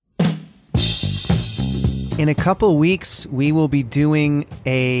In a couple weeks, we will be doing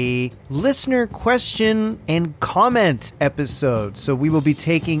a listener question and comment episode. So we will be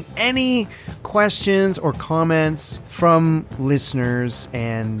taking any questions or comments from listeners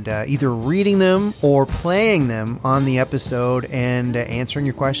and either reading them or playing them on the episode and answering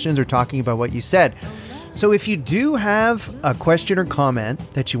your questions or talking about what you said. So if you do have a question or comment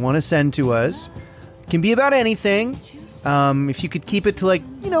that you want to send to us, it can be about anything. If you could keep it to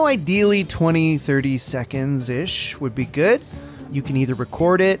ideally 20, 30 seconds-ish would be good. You can either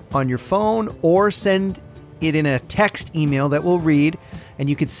record it on your phone or send it in a text email that we'll read. And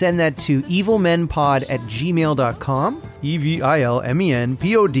you could send that to evilmenpod@gmail.com,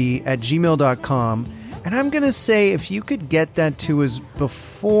 evilmenpod@gmail.com. And I'm going to say if you could get that to us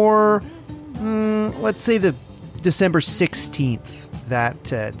before, let's say the December 16th,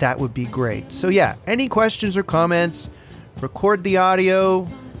 that would be great. So yeah, any questions or comments, record the audio,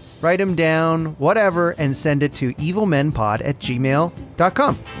 write them down, whatever, and send it to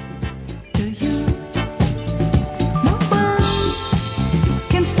evilmenpod@gmail.com. To you, no one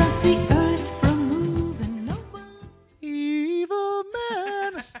can stop the earth from moving. No one. Evil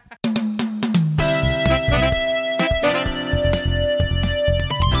man.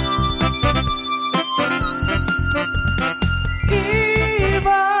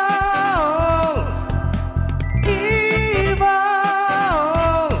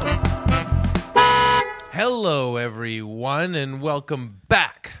 Hello, everyone, and welcome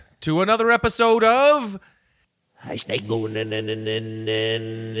back to another episode of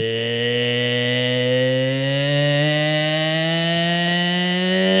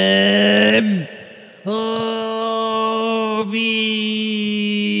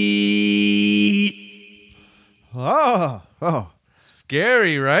Oh,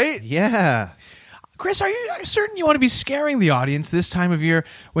 Scary, right? yeah. Chris, are you certain you want to be scaring the audience this time of year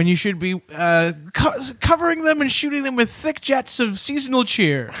when you should be covering them and shooting them with thick jets of seasonal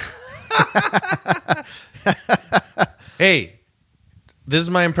cheer? Hey, this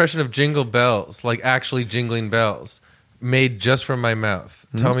is my impression of jingle bells, like actually jingling bells, made just from my mouth.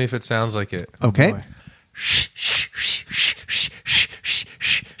 Tell me if it sounds like it. Okay. boy.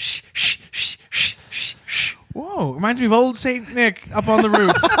 Whoa, reminds me of old Saint Nick up on the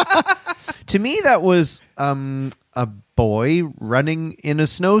roof. To me, that was a boy running in a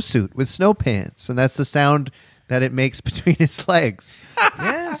snowsuit with snow pants, and that's the sound that it makes between his legs.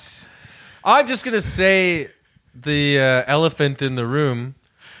 Yes. I'm just going to say the elephant in the room.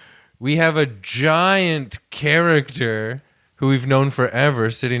 We have a giant character who we've known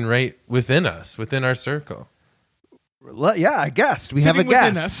forever sitting right within us, within our circle. Yeah, I guessed. We have a Sitting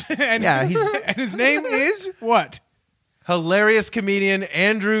within guest. us. And, Yeah, and his name is what? Hilarious comedian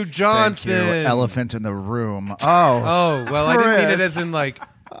Andrew Johnston. Thank you, elephant in the room. Oh, well, I didn't mean it Chris. as in like...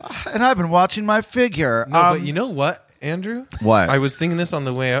 And I've been watching my figure. No, but you know what, Andrew? What? I was thinking this on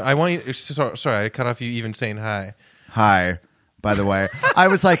the way. I want you... Sorry, I cut off you even saying hi. Hi, by the way. I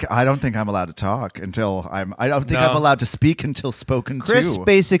was like, I don't think I'm allowed to talk until I don't think I'm allowed to speak until spoken Chris to.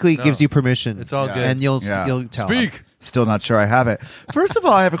 basically gives you permission. It's all good. And you'll Yeah. tell Speak. him. Still not sure I have it. First of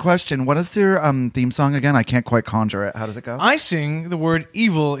all, I have a question. What is their theme song again? I can't quite conjure it. How does it go? I sing the word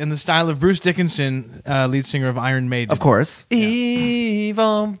evil in the style of Bruce Dickinson, lead singer of Iron Maiden. Of course.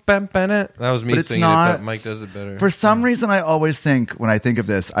 Evil. That was me But it's singing not- it, but Mike does it better. For some reason, I always think, when I think of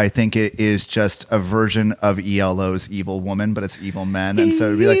this, I think it is just a version of ELO's Evil Woman, but it's Evil Men. And so it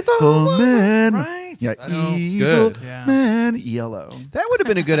would be like, Evil Man. Right. Yeah, I know. Evil Good. Yeah. Man, ELO. That would have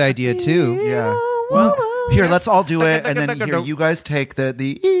been a good idea, too. Yeah. Well, here, let's all do it. And then here, you guys take the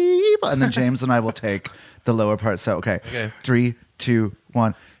evil, and then James and I will take the lower part. So, okay. 3, 2,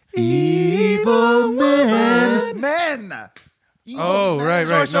 1. Evil men. Evil Oh, men. right,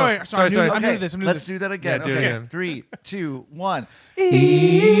 right. Sorry. I'm new to this. Let's do that again. Yeah, do it again. 3, 2, 1.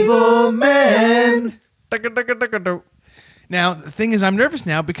 Evil men. Now, the thing is, I'm nervous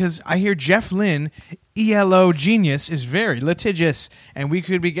now because I hear Jeff Lynne, ELO genius, is very litigious, and we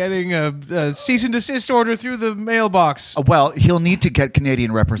could be getting a cease and desist order through the mailbox. Well, he'll need to get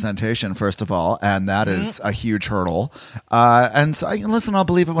Canadian representation, first of all, and that is a huge hurdle. And so, listen, I'll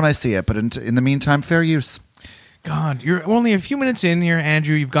believe it when I see it, but in the meantime, fair use. God, you're only a few minutes in here,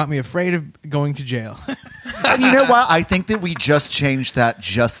 Andrew. You've got me afraid of going to jail. And you know what? I think that we just changed that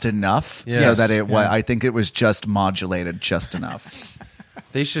just enough Yes. so that I think it was just modulated just enough.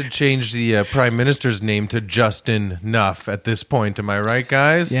 They should change the Prime Minister's name to Justin Nuff at this point. Am I right,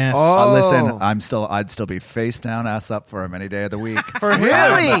 guys? Yes. Listen, I'd still be face down, ass up for him any day of the week. For him?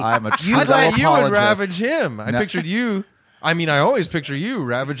 Really? I'm a true I thought you would apologist. ravage him. I No. pictured you I mean, I always picture you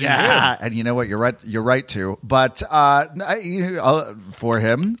ravaging Yeah, him. and you know what? You're right. You're right too. But for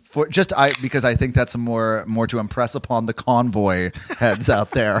him, because I think that's more to impress upon the convoy heads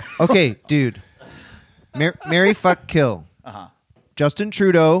out there. Okay, dude. Marry, fuck, kill. Justin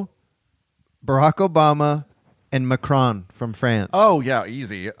Trudeau, Barack Obama, and Macron from France. Oh yeah,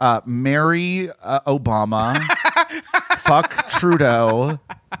 easy. Marry Obama, fuck Trudeau,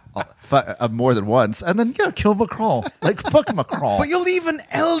 more than once, and then kill Macron. Like fuck Macron. But you'll leave an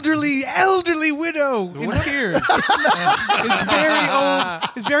elderly widow in tears.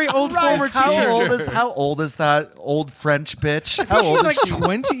 His very old former teacher. How old is that old French bitch? I How think old she's is like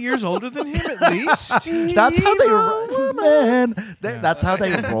 20 years older than him at least. That's how that's how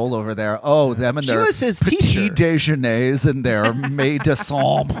they roll over there. Oh, them and She their was his petit teacher. déjeuners and their maid de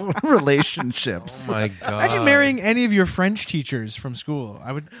chambre relationships. Oh my god! Imagine marrying any of your French teachers from school.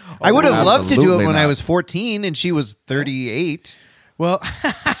 I would have loved to do it absolutely when I not. was 14 and she was 38. Well,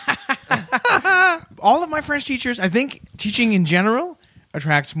 all of my French teachers, I think teaching in general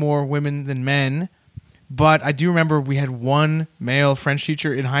attracts more women than men. But I do remember we had one male French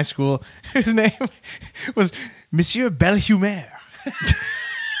teacher in high school. His name was Monsieur Belhumeur.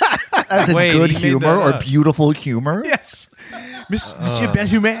 As in Wait, good he made humor that or up. beautiful humor. Yes, Monsieur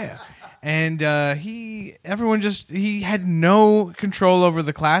Belhumeur. And he had no control over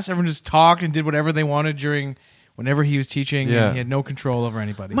the class. Everyone just talked and did whatever they wanted during whenever he was teaching. Yeah. And he had no control over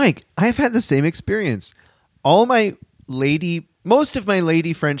anybody. Mike, I've had the same experience. Most of my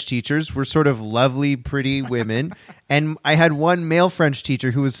lady French teachers were sort of lovely, pretty women, and I had one male French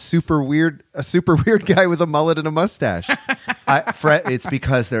teacher who was a super weird guy with a mullet and a mustache. It's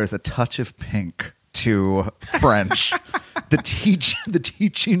because there's a touch of pink to French. the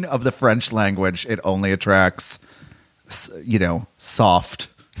teaching of the French language, it only attracts, soft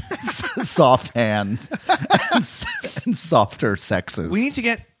hands and softer sexes. We need to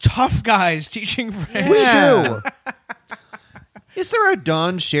get tough guys teaching French. We do. Is there a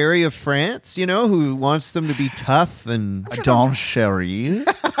Don Sherry of France, who wants them to be tough and... Don Sherry.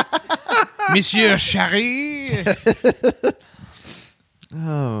 Monsieur Charry.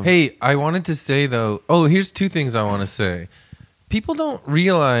 Oh. Hey, I wanted to say though. Oh, here's two things I want to say. People don't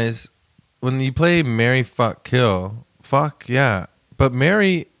realize when you play marry, fuck, kill. Fuck, yeah, but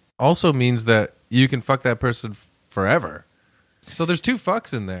marry also means that you can fuck that person forever. So there's two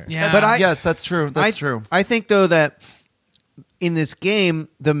fucks in there. Yeah. But Yes, that's true. That's true. I think, though, that in this game,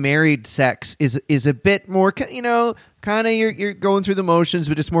 the married sex is a bit more, kind of you're going through the motions,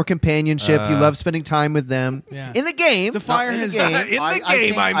 but it's more companionship. You love spending time with them. Yeah. In the game. The fire not in has the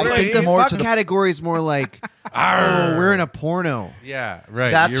game. think The more fuck to the- category is more like, we're in a porno. Yeah,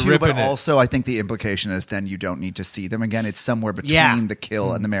 right. That You're too, but ripping it. also I think the implication is then you don't need to see them again. It's somewhere between Yeah. the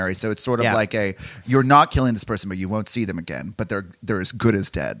kill and the marry. So it's sort of Yeah. like you're not killing this person, but you won't see them again. But they're as good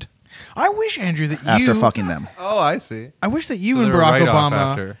as dead I wish, Andrew, that after fucking them. Oh, I see. I wish that you So and they were Barack write-off Obama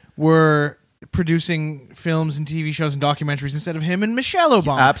after. were producing films and TV shows and documentaries instead of him and Michelle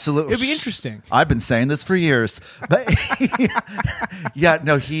Obama. Absolutely. It'd be interesting. I've been saying this for years. But yeah,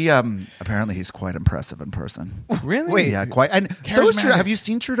 no, he apparently he's quite impressive in person. Really? Wait, Yeah, quite. And so is Trudeau. Charismatic. Have you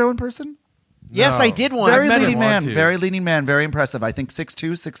seen Trudeau in person? Yes, No. I did once. Very met him. leading man. Want to. Very leading man. Very impressive. I think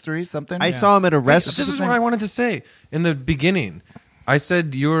 6'2", 6'3", something. I saw him at a This restaurant. is what I wanted to say in the beginning. I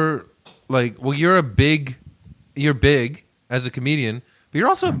said you're big as a comedian, but you're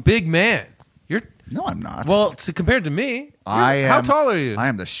also a big man. You're No, I'm not. compared to me. I how am, tall are you? I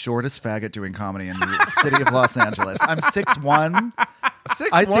am the shortest faggot doing comedy in the city of Los Angeles. I'm 6'1". 6'1"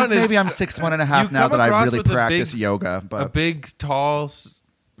 I think is maybe I'm 6'1" and a half you now come that I across really with a practice big- yoga. a But big, tall.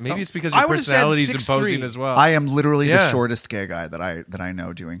 Maybe it's because I your would've said personality is 6'3". imposing as well. I am literally the Yeah. shortest gay guy that I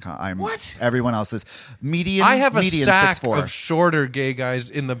know doing comedy. What? Everyone else is median. I have a median sack 6'4". of shorter gay guys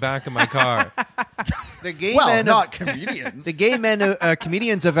in the back of my car. The gay Well, men not comedians. The gay men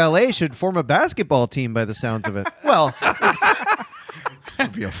comedians of LA should form a basketball team by the sounds of it. Well, it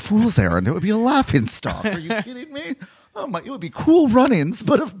would be a fool's errand. It would be a laughing stock. Are you kidding me? Oh my! It would be cool run-ins,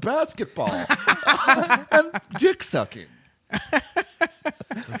 but of basketball and dick sucking.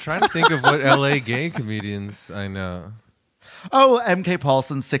 I'm trying to think of what LA gay comedians I know. Oh, MK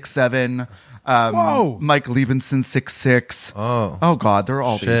Paulson 6'7". Whoa. Mike Liebenson 6'6". Oh. God, they're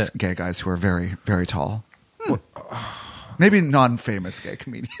all these Shit. gay guys who are very, very tall. Maybe non-famous gay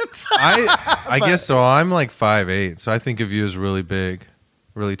comedians. I guess so. I'm like 5'8", so I think of you as really big,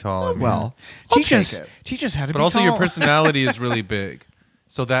 really tall. I mean. Well, Teach I'll us take it. how to but be also tall. your personality is really big,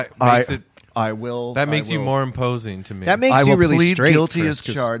 so that makes it. I will. That makes I you will. more imposing to me. That I makes you will really plead straight. guilty Chris, as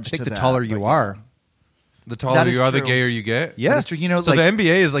 'cause charged I think to the that, taller but you yeah. are. The taller That is you are, the true. gayer you get. Yeah. That's true. You know, So like, the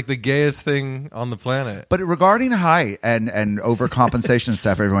NBA is like the gayest thing on the planet. but regarding height and overcompensation and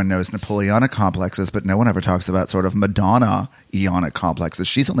stuff, everyone knows Napoleonic complexes, but no one ever talks about sort of Madonna Eonic complexes.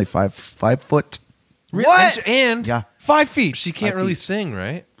 She's only 5 foot. What? And Yeah. 5 feet. she can't really sing,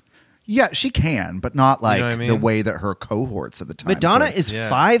 right? Yeah, she can, but not like know what I mean? the way that her cohorts at the time. Madonna could. is Yeah.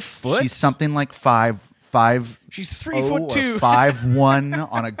 5 foot. She's something like 5'5". She's 3'2". 5'1"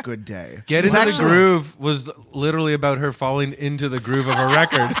 on a good day. Get She's into actually- the Groove was literally about her falling into the groove of a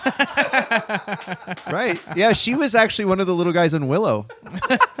record. Right. Yeah, she was actually one of the little guys in Willow.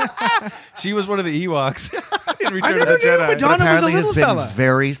 She was one of the Ewoks in Return of never the knew Jedi. Madonna was a Apparently has little been fella.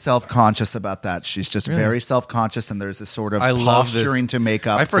 very self-conscious about that. She's just very self-conscious, and there's this sort of I love this. posturing to make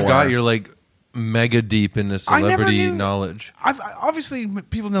up I forgot for. you're like mega deep into I never celebrity knew- knowledge. Obviously,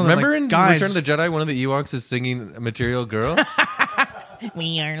 people know Remember that, like, in guys. Return of the Jedi, one of the Ewoks is singing "Material Girl."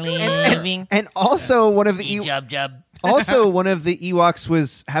 We are living. And also one of the Jub jub. also one of the Ewoks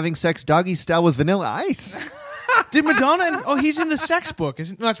was having sex doggy style with Vanilla Ice. Did Madonna? Oh, he's in the sex book.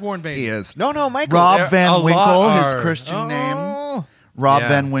 Isn't no, that's Warren Beatty. He is. No, Michael. Rob There- a Van lot Winkle, are. his Christian name. Oh, Rob Yeah.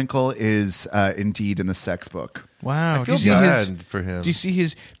 Van Winkle is indeed in the sex book. wow. I feel do you see bad his? for him. Do you see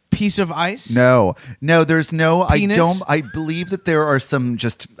his piece of ice? No, there's no. Penis? I believe that there are some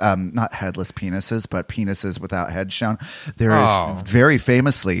just not headless penises, but penises without head shown. There is Oh. very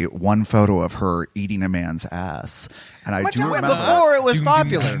famously one photo of her eating a man's ass, and I do remember Before it was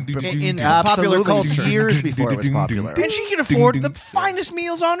popular in popular absolutely culture. years before it was popular. And she can afford the finest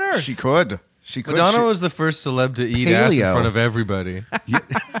meals on earth. She could. She could. Madonna She- was the first celeb to eat ass in Paleo. front of everybody.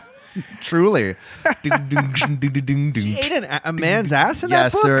 truly. She ate a man's ass in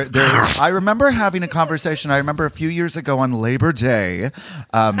Yes, that book? there. I remember having a conversation. I remember a few years ago on Labor Day,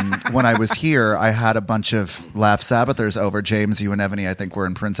 when I was here, I had a bunch of Laugh Sabbathers over. James, you and Ebony, I think, were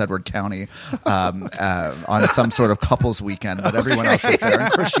in Prince Edward County on some sort of couples weekend, but everyone else was there.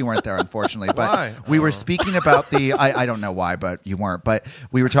 And Chris, you weren't there, unfortunately. But Why? we were speaking about the. I don't know why, but you weren't. But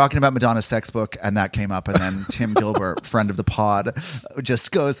we were talking about Madonna's sex book, and that came up. And then Tim Gilbert, friend of the pod,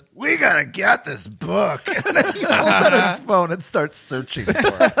 just goes, "We gotta get this book." And then he pulls out his phone and starts searching for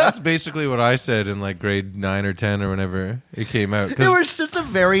it. That's basically what I said in like grade 9 or 10 or whenever it came out. 'Cause It was just a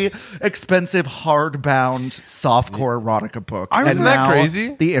very expensive, hardbound, softcore erotica book. I And Isn't that now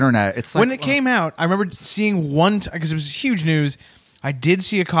crazy? The internet. It's like When it came out, I remember seeing one because it was huge news. I did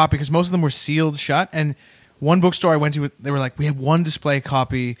see a copy because most of them were sealed shut. And one bookstore I went to, they were like, "We have one display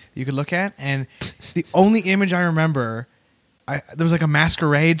copy you could look at." And the only image I remember, there was like a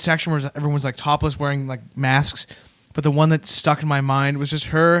masquerade section where everyone's like topless, wearing like masks. But the one that stuck in my mind was just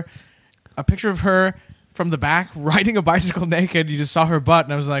her, a picture of her from the back riding a bicycle naked. You just saw her butt,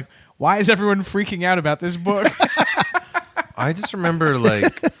 and I was like, "Why is everyone freaking out about this book?" I just remember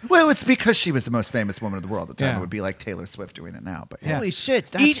like well, it's because she was the most famous woman in the world at the time. Yeah. It would be like Taylor Swift doing it now. But Yeah. Holy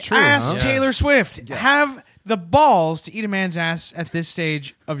shit, that's Eat true. ass, huh? Yeah. Taylor Swift. Have the balls to eat a man's ass at this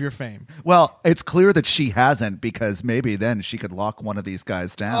stage of your fame. Well, it's clear that she hasn't, because maybe then she could lock one of these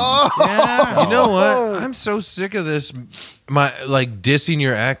guys down. Oh. Yeah. you know what? I'm so sick of this my like dissing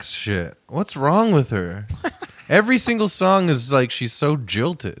your ex shit. What's wrong with her? Every single song is like she's so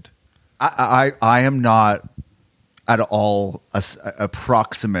jilted. I am not at all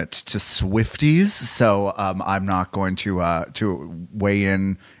approximate to Swifties, so I'm not going to weigh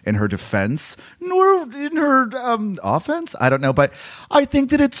in her defense nor in her offense. I don't know, but I think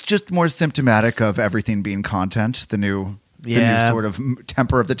that it's just more symptomatic of everything being content. The new sort of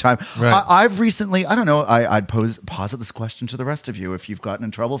temper of the time. Right. I've recently, I don't know, I'd posit this question to the rest of you: if you've gotten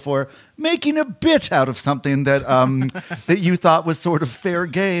in trouble for making a bit out of something that that you thought was sort of fair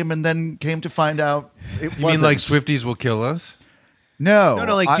game, and then came to find out it You wasn't. mean like Swifties will kill us? No,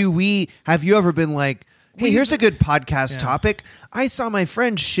 No, like, have you ever been like, hey, here's a good podcast topic. I saw my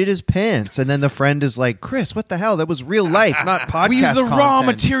friend shit his pants. And then the friend is like, Chris, what the hell? That was real life, not podcast We use the raw content."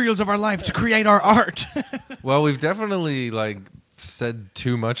 materials of our life to create our art. Well, we've definitely like said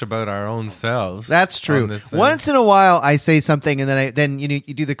too much about our own selves. That's true. on this thing. Once in a while, I say something, and then you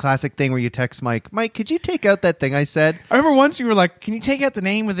do the classic thing where you text Mike. Mike, could you take out that thing I said? I remember once you were like, "Can you take out the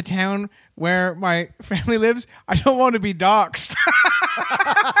name of the town where my family lives? I don't want to be doxxed."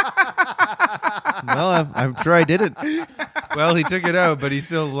 Well, I'm sure I didn't. Well, he took it out, but he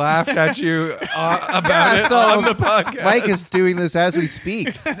still laughed at you about it so on the podcast. Mike is doing this as we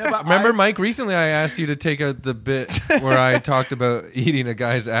speak. Remember, Mike, recently I asked you to take out the bit where I talked about eating a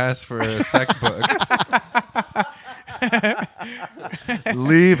guy's ass for a sex book.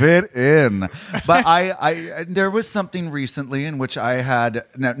 Leave it in. But I there was something recently in which I had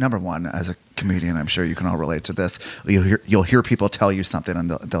number one, as a comedian, I'm sure you can all relate to this. You'll hear people tell you something and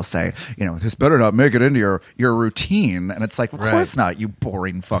they'll say, this better not make it into your routine. And it's like, of course not, you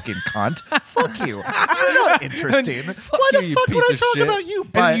boring fucking cunt. Fuck you. You're not interesting. Why the fuck would I talk about you?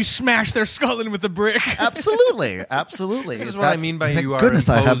 And then you smash their skull in with a brick. Absolutely. This is what I mean by thank you are goodness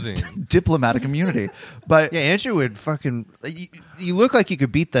imposing. I have diplomatic immunity. But Yeah, Andrew would fucking. You look like you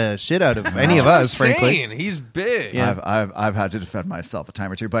could beat the shit out of any of us, frankly. Insane. He's big. Yeah. I've had to defend myself a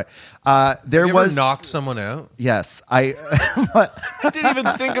time or two. But You there ever was knocked someone out? Yes, I Didn't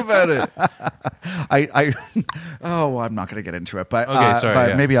even think about it. I'm not going to get into it, but Okay, sorry, but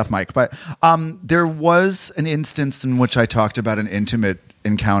yeah. maybe off mic. But there was an instance in which I talked about an intimate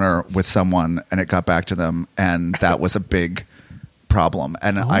encounter with someone, and it got back to them, and that was a big problem.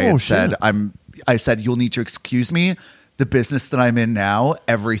 And I had said, I said, you'll need to excuse me. The business that I'm in now,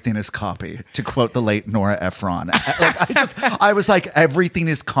 everything is copy. To quote the late Nora Ephron, I was like, everything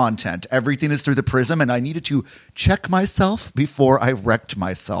is content. Everything is through the prism, and I needed to check myself before I wrecked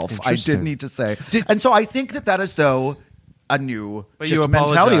myself. I did need to say, and so I think that is though a new But just you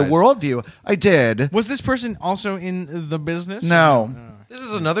mentality, a apologized. worldview. I did. Was this person also in the business? No. This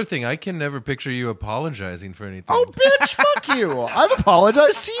is another thing. I can never picture you apologizing for anything. Oh, bitch! Fuck you! I've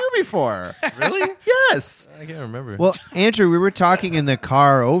apologized to you before. Really? Yes. I can't remember. Well, Andrew, we were talking in the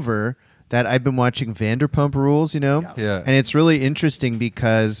car over that I've been watching Vanderpump Rules, Yeah. and it's really interesting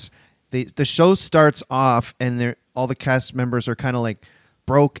because the show starts off and all the cast members are kind of like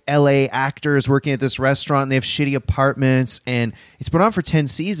broke LA actors working at this restaurant, and they have shitty apartments, and it's been on for 10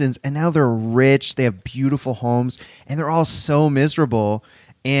 seasons, and now they're rich, they have beautiful homes, and they're all so miserable.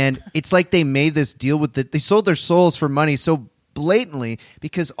 And it's like they made this deal with they sold their souls for money so blatantly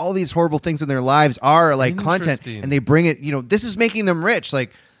because all these horrible things in their lives are like content, Interesting. and they bring it, this is making them rich.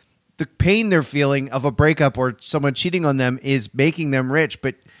 Like the pain they're feeling of a breakup or someone cheating on them is making them rich.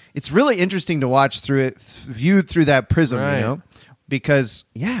 But it's really interesting to watch through it, viewed through that prism, Right. Because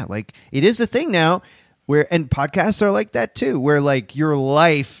like it is a thing now and podcasts are like that too, where like your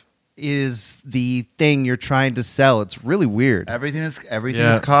life is the thing you're trying to sell. It's really weird. Everything is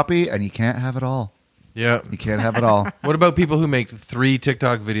Yeah. copy, and you can't have it all. yeah. You can't have it all. What about people who make 3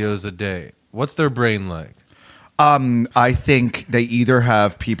 TikTok videos a day? What's their brain like? I think they either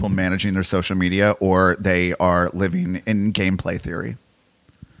have people managing their social media or they are living in gameplay theory.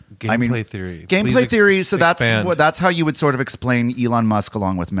 Gameplay theory. Gameplay Please theory. So expand. that's how you would sort of explain Elon Musk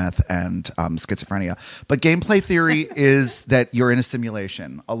along with meth and schizophrenia. But gameplay theory is that you're in a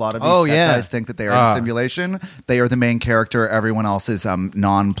simulation. A lot of these tech guys think that they are in a simulation. They are the main character. Everyone else is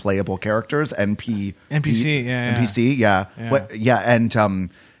non-playable characters. NPC, NPC. Yeah. Yeah.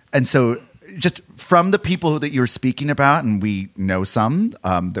 And so just from the people that you're speaking about, and we know some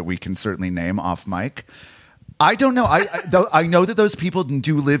that we can certainly name off mic. I don't know. I know that those people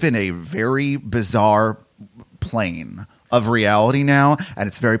do live in a very bizarre plane of reality now, and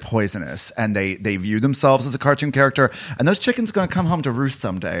it's very poisonous. And they view themselves as a cartoon character. And those chickens are going to come home to roost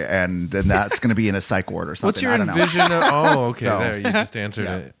someday, and that's going to be in a psych ward or something. What's your I don't know. envision of... Oh, okay. So- There, you just answered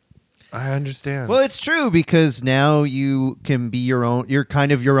Yeah. it. I understand. Well, it's true because now you can be you're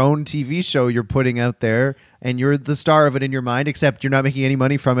kind of your own TV show you're putting out there, and you're the star of it in your mind, except you're not making any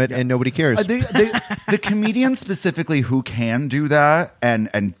money from it and nobody cares. The comedians specifically who can do that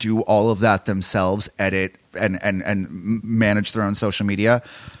and do all of that themselves, edit and manage their own social media,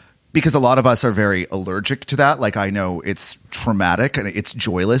 because a lot of us are very allergic to that. Like, I know it's traumatic and it's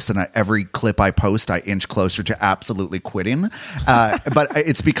joyless, and every clip I post, I inch closer to absolutely quitting. But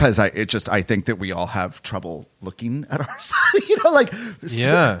it's because I think that we all have trouble looking at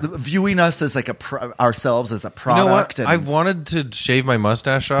ourselves, viewing us as like ourselves as a product. You know what? And I've wanted to shave my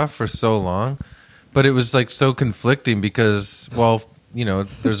mustache off for so long, but it was like so conflicting because,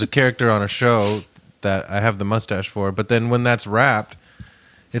 there's a character on a show that I have the mustache for, but then when that's wrapped,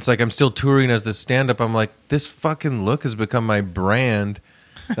 it's like I'm still touring as the stand-up. I'm like, this fucking look has become my brand.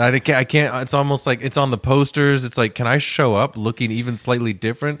 I can't. It's almost like it's on the posters. It's like, can I show up looking even slightly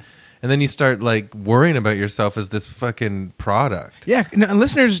different? And then you start like worrying about yourself as this fucking product. Yeah, no,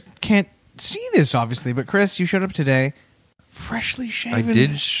 listeners can't see this obviously, but Chris, you showed up today freshly shaven. I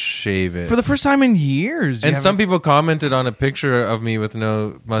did shave it for the first time in years. and some people commented on a picture of me with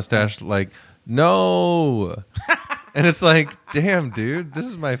no mustache, like, no. And it's like, damn, dude, this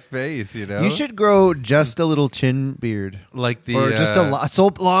is my face, You should grow just a little chin beard, Like the... or just a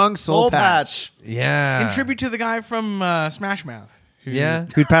long soul patch. Yeah. in tribute to the guy from Smash Mouth. Yeah.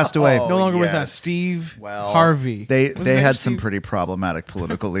 who'd passed away. Oh, no longer with yes. us. Steve Well, Harvey. They Was his they name had some Steve? pretty problematic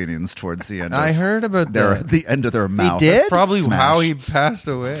political leanings towards the end. I of heard about their that. the end of their mouth. did? Probably Smash. how he passed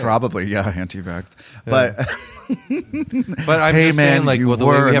away. Probably, yeah, anti-vax. But But I'm Hey, just man, saying, like, you well, the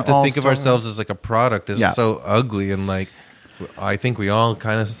way were we an have to think of all-star. ourselves as like a product is Yeah. so ugly, and like, I think we all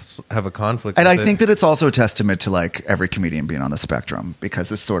kind of have a conflict. and I with think it. that it's also a testament to like every comedian being on the spectrum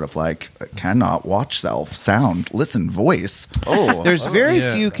because it's sort of like cannot watch self, sound, listen, voice. Oh, There's very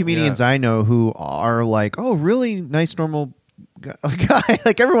yeah, few comedians yeah. I know who are like, oh, really nice, normal guy.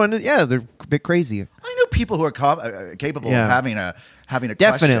 Like everyone, yeah, they're a bit crazy. I know people who are capable Yeah. of having a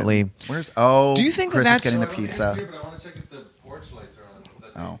Definitely. Question. Where's Do you think Chris that's- is getting the pizza? I want to check if the porch lights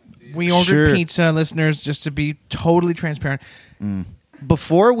are on. Oh. We ordered Sure. pizza, listeners, just to be totally transparent.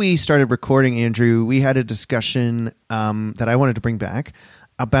 Before we started recording, Andrew, we had a discussion that I wanted to bring back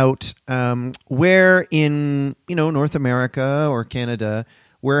about where in North America or Canada,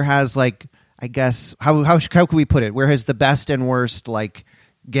 where has like I guess how can we put it? Where has the best and worst like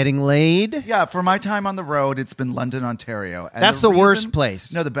getting laid? Yeah, for my time on the road, it's been London, Ontario. And That's the worst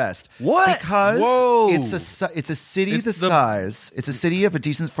place. No, the best. What? Because Whoa. it's a city It's the the- size. It's a city of a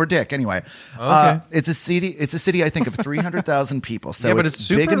decent for Dick. Anyway, Okay. it's a city. It's a city. I think of 300,000 people. So Yeah, but it's it's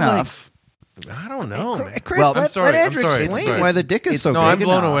super, big enough. I don't know. man. Chris, Well, let, I'm sorry, let I'm Andrew sorry, explain I'm sorry. why the dick is It's so No, big. I'm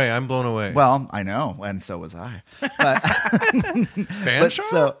blown enough. away. I'm blown away. Well, I know, and so was I. Fanshawe? But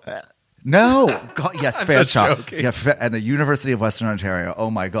so. No, God, yes, I'm just Fanshawe. joking. Yeah, and the University of Western Ontario. Oh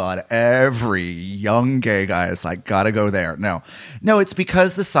my God, every young gay guy is like, gotta go there. No, it's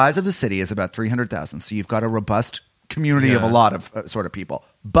because the size of the city is about 300,000. So you've got a robust community of a Yeah. lot of sort of people,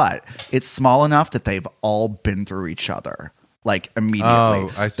 but it's small enough that they've all been through each other. Like immediately,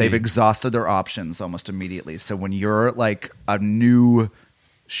 Oh, I see. they've exhausted their options almost immediately. So when you're like a new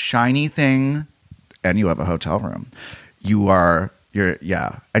shiny thing, and you have a hotel room, you're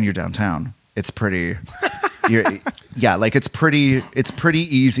and you're downtown. It's pretty, it's pretty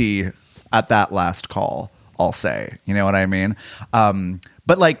easy at that last call. I'll say, you know what I mean?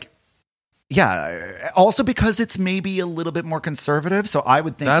 But like, yeah, also because it's maybe a little bit more conservative. So I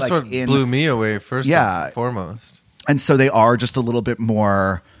would think That's like what blew me away first Yeah. and foremost. and so they are just a little bit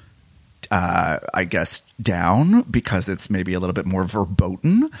more, I guess, down because it's maybe a little bit more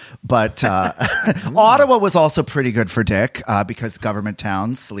verboten. But Ottawa was also pretty good for Dick because government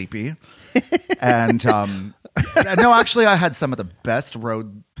towns, sleepy. And no, actually, I had some of the best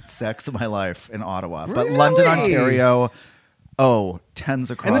road sex of my life in Ottawa. But London, Really? Ontario,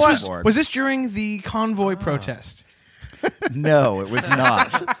 tens across And this the board. was this during the convoy protest? No, it was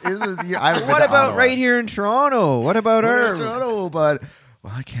not. What about right here in Toronto? What about her? Toronto, but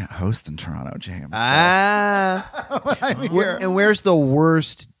well, I can't host in Toronto, James. And where's the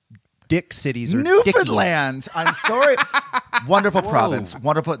worst dick cities or Newfoundland. I'm sorry. Wonderful province.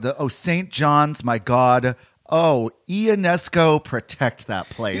 Wonderful. St. John's, my God. Oh, UNESCO, protect that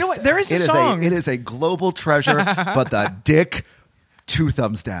place. You know what? There is a It song. It is a global treasure, but the dick, 2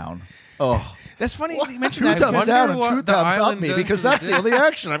 thumbs down. Oh, That's funny you mentioned 2 that. thumbs because- down and what 2 the thumbs up island me does because to that's the the only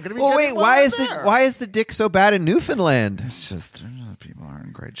action I'm going to be Well, getting wait, while I'm there. why is the dick so bad in Newfoundland? It's just people are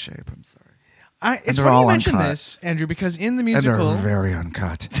in great shape. I'm sorry. It's they're funny you all mention uncut. this, Andrew, because in the And musical, they're very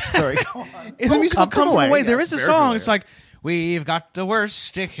uncut. Sorry, go on. in the musical Come From Away, there yes, is a very song. familiar. It's like, we've got the worst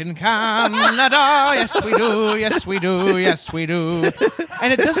stick in Canada. Yes, we do. Yes, we do. Yes, we do.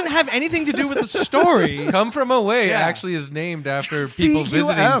 And it doesn't have anything to do with the story. Come From Away Yeah. actually is named after people CUM.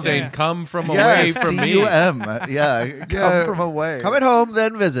 visiting saying, Yeah. come from Yeah, away from me. CUM. Yeah, come from away. Come at home,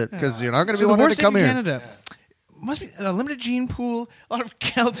 then visit, because you're not going to So be the wanting worst to stick come in here. Canada must be a limited gene pool, a lot of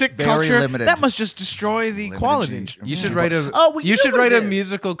Celtic Very culture. limited. That must just destroy the Limited quality. gene- You should write a. Oh, well, you know should what write it a is.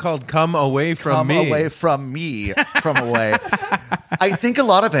 musical called "Come Away from Come Me." away from me, from away. I think a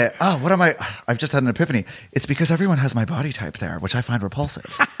lot of it. Oh, what am I? I've just had an epiphany. It's because everyone has my body type there, which I find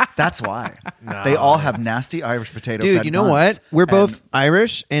repulsive. That's why. They all have nasty Irish potato. Dude, fed you know nuts. what? We're both And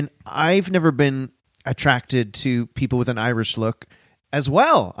Irish, and I've never been attracted to people with an Irish look as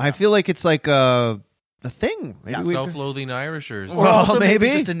well. I feel like it's like a thing. Maybe we- Self-loathing Irishers. Or Well, also maybe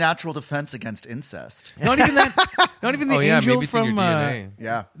maybe. just a natural defense against incest. Not even that. Not even the Oh yeah, angel maybe it's in from your DNA.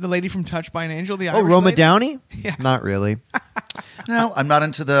 Yeah. the lady from Touched by an Angel. The Oh, Irish Roma lady. Downey? Yeah. Not really. No, I'm not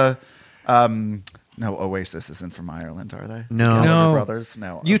into the. No, Oasis isn't from Ireland, are they? No. The Gallagher No. Brothers.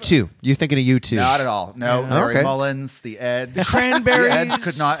 No. You too. You're thinking of you too. Not at all. No, Yeah. Larry Okay. Mullins, The Edge. Cranberries. The Edge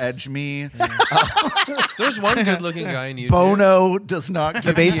could not edge me. There's one good-looking guy in YouTube. Bono does not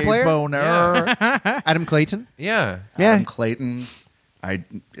give bass me a player? boner. Yeah. Adam Clayton? Yeah. Yeah. Adam Clayton.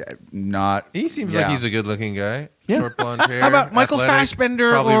 not. He seems yeah. like he's a good-looking guy. Yeah. Short blonde hair. How about Michael athletic,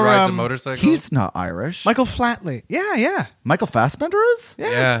 Fassbender probably or, rides a motorcycle. He's not Irish. Michael Flatley. Yeah. Michael Fassbender is?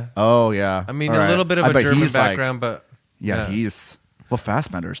 yeah. Oh yeah. I mean, All a right. little bit of I a bet German he's like- background, but yeah, he's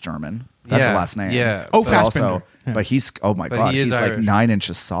Fassbender's German. That's Yeah, a last name. yeah. Oh, But Fassbender. also, but he's my But god, he is he's like Irish. 9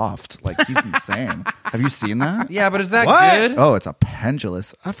 inches soft. Like he's insane. Have you seen that? yeah, but is that What? good? Oh, it's a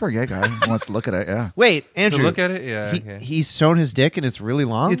pendulous. For a gay guy who wants to look at it. Yeah. Wait, To Andrew. look at it, yeah. okay. He's shown his dick and it's really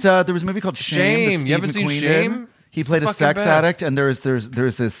long. It's there was a movie called Shame. That You haven't Steve seen McQueen Shame? did. He It's played the a sex fucking best. addict, and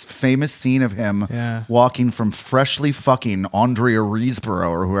there's this famous scene of him Yeah. walking from freshly fucking Andrea Riseborough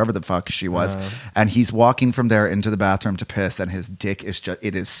or whoever the fuck she was, and he's walking from there into the bathroom to piss, and his dick is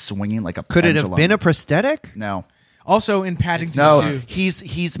just swinging like a Could it pendulum. have been a prosthetic? No. Also in Paddington No, 2. he's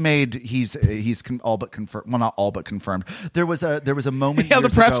all but confirmed. Well, not all but confirmed. There was a moment. Yeah, the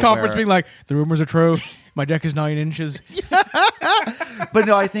years press ago conference where- being like, the rumors are true. My deck is 9 inches. But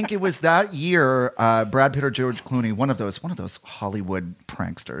no, I think it was that year. Brad Pitt or George Clooney, one of those Hollywood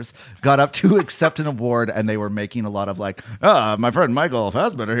pranksters, got up to accept an award, and they were making a lot of like, my friend Michael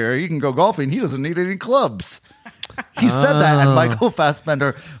Fassbender here. He can go golfing. He doesn't need any clubs. He said that, and Michael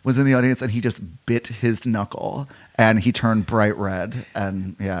Fassbender was in the audience, and he just bit his knuckle, and he turned bright red,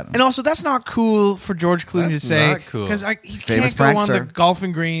 and yeah. And also, that's not cool for George Clooney That's to say. not cool. Because he Famous can't go on the prankster.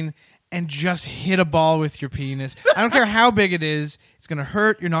 golfing green and just hit a ball with your penis. I don't care how big it is. It's going to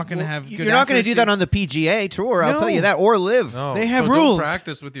hurt. You're not going to have good You're not going to do accuracy. that on the PGA tour. I'll No. tell you that. Or live. No, They have so rules. Don't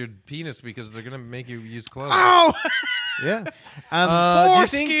practice with your penis because they're gonna make you use clothes. Oh! Yeah. Do you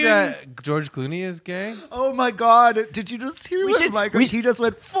Foreskin. think that George Clooney is gay? Oh my God! Did you just hear We what should- Michael? we- He just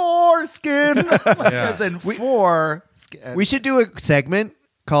went foreskin, as in foreskin. We should do a segment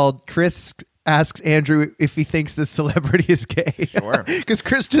called Chris asks Andrew if he thinks the celebrity is gay. Sure. Because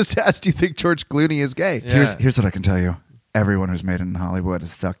Chris just asked, do you think George Clooney is gay? Yeah. Here's what I can tell you. Everyone who's made it in Hollywood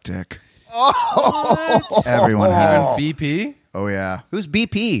has sucked dick. Everyone has. BP? Oh yeah. Who's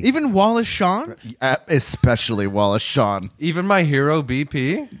BP? Even Wallace Shawn? Especially Wallace Shawn. Even my hero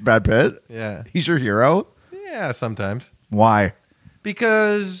BP? Brad Pitt? Yeah. He's your hero? Yeah, sometimes. Why?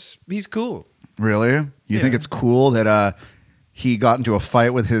 Because he's cool. Really? You think Yeah. it's cool that he got into a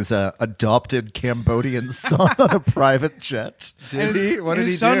fight with his adopted Cambodian son on a private jet? Did he? What did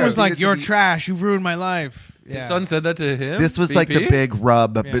His he son do? was like, Needed to "You're be- trash. You've ruined my life." His Yeah. son said that to him? This was like the BP? big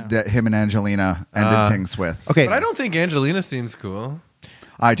rub Yeah. that him and Angelina ended things with. Okay. But I don't think Angelina seems cool.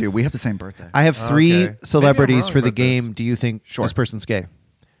 I do. We have the same birthday. I have three Okay. celebrities Maybe I'm for wrong the about game. this. Do you think Sure. this person's gay?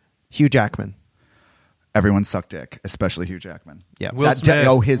 Hugh Jackman. Everyone sucked dick, especially Hugh Jackman. Yeah. Will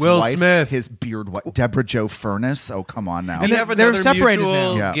Smith. His Will wife, Smith. his beard, Deborah Jo Furness. Oh, come on now. And We have they're another separated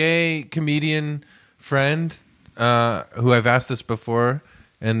mutual now. Yeah. gay comedian friend who I've asked this before,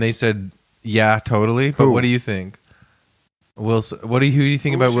 and they said, "Yeah, totally." But Who? what do you think? Who do you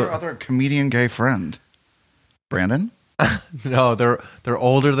think about Who's your Will? other comedian gay friend? Brandon? No, they're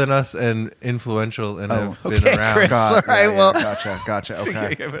older than us and influential and have been okay, around. Chris. God, All right, yeah, well- gotcha.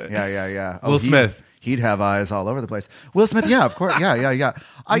 Okay. Yeah. Will Smith. He'd have eyes all over the place. Will Smith, yeah, of course. Yeah.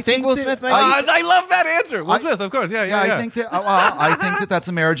 I think Will that- Smith might- I love that answer. Will Smith, of course. Yeah. I think that that's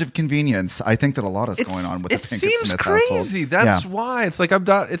a marriage of convenience. I think that a lot is going on with it the Pinkett seems Smith crazy. household. That's Yeah. why it's like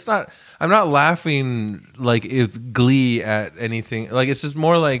I'm not laughing like if Glee at anything. Like it's just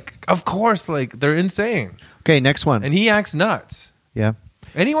more like, of course, like they're insane, Okay, next one. and he acts nuts. yeah.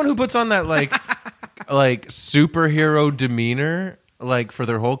 Anyone who puts on that like superhero demeanor like for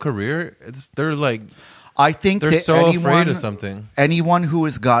their whole career, they're like I think they're that so anyone, afraid of something. Anyone who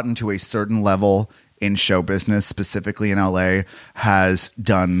has gotten to a certain level in show business, specifically in LA, has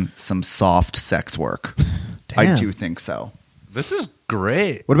done some soft sex work. I Damn. do think so. This is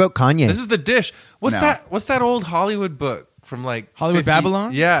great. What about Kanye? This is the dish. What's No. that? What's that old Hollywood book from like Hollywood 50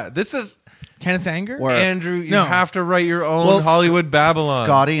 Babylon? Yeah, this is Kenneth Anger? Or- Andrew. You No. have to write your own Well, Hollywood Babylon.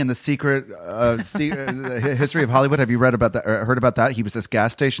 Scotty and the secret history of Hollywood. Have you read about that? Or heard about that? He was this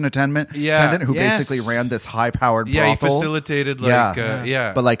gas station attendant who Yes. basically ran this high-powered Yeah, he brothel. facilitated like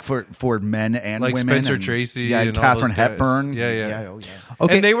yeah. But like for men and Like women, Spencer and, Tracy yeah, and and all Katharine those guys. Hepburn, Yeah. oh, yeah.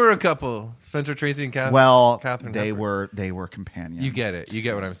 Okay. And they were a couple, Spencer Tracy and Catherine. Well, Catherine they Hepburn. were companions. You get it. You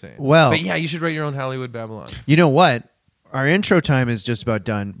get what I'm saying. Well- but yeah, you should write your own Hollywood Babylon. You know what? Our intro time is just about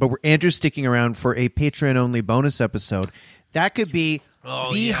done, but Andrew's sticking around for a Patreon-only bonus episode. That could be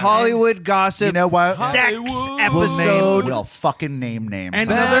the Hollywood gossip You know what? sex Hollywood. episode. We'll fucking name names. And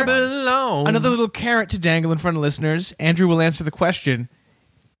on that one. Babylon. Another little carrot to dangle in front of listeners. Andrew will answer the question,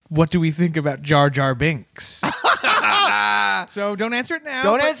 what do we think about Jar Jar Binks? So don't answer it now.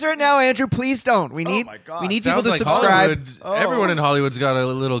 Don't but- answer it now, Andrew. Please don't. We need my God. we need people Sounds to like subscribe. Hollywood. Everyone in Hollywood's got a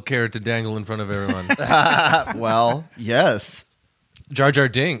little carrot to dangle in front of everyone. Well, yes. Jar Jar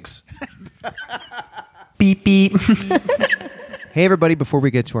Dinks. Beep, beep. Hey, everybody, before we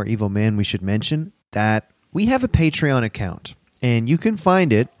get to our evil man, we should mention that we have a Patreon account, and you can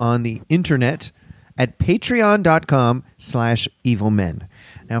find it on the internet at patreon.com/evilmen.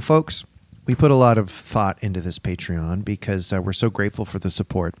 Now, folks, we put a lot of thought into this Patreon because we're so grateful for the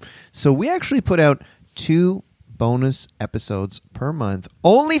support. So we actually put out 2 bonus episodes per month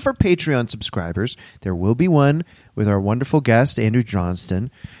only for Patreon subscribers. There will be one with our wonderful guest, Andrew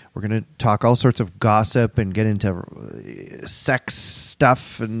Johnston. We're going to talk all sorts of gossip and get into sex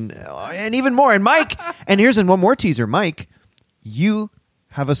stuff and even more. And Mike, and here's one more teaser. Mike, you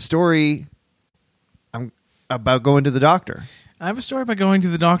have a story about going to the doctor. I have a story about going to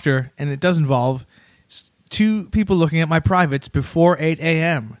the doctor, and it does involve 2 people looking at my privates before 8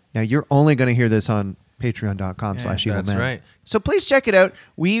 a.m. Now, you're only going to hear this on patreon.com/evilmen. That's right. So please check it out.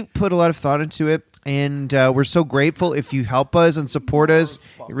 We put a lot of thought into it, and we're so grateful if you help us and support us.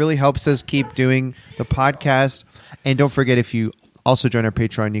 It really helps us keep doing the podcast. And don't forget, if you also join our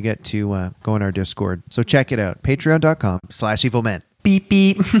Patreon, you get to go in our Discord. So check it out. Patreon.com/evilmen. Beep,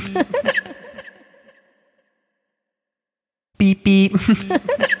 beep. Beep, beep.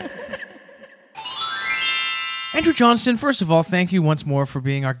 Andrew Johnston, first of all, thank you once more for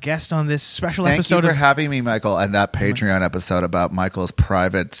being our guest on this special Thank episode you for of having me, Michael, and that Patreon episode about Michael's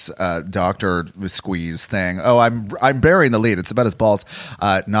private doctor squeeze thing. Oh, I'm burying the lead. It's about his balls,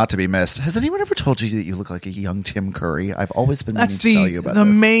 not to be missed. Has anyone ever told you that you look like a young Tim Curry? I've always been meaning That's to tell you about the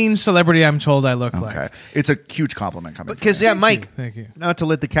this. main celebrity I'm told I look like. Okay, it's a huge compliment coming. Because, from yeah, me. Mike, Thank you. not to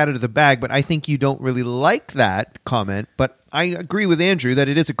let the cat out of the bag, but I think you don't really like that comment, but I agree with Andrew that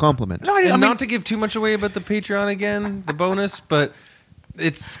it is a compliment. No, I And mean, not to give too much away about the Patreon again, the bonus, but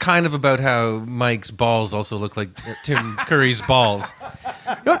it's kind of about how Mike's balls also look like Tim Curry's balls.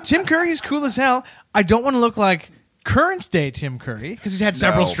 no, Tim Curry is cool as hell. I don't want to look like current day Tim Curry because he's had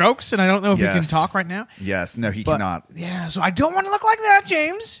several No. strokes, and I don't know if he can Yes. talk right now. Yes, no, he But, cannot. Yeah, so I don't want to look like that,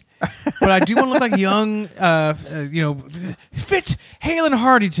 James. But I do want to look like young, fit, hale and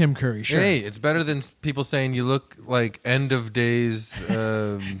hearty Tim Curry. Sure. Hey, it's better than people saying you look like end of days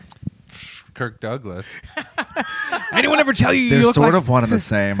Kirk Douglas. Anyone ever tell you They're you look sort like of one and the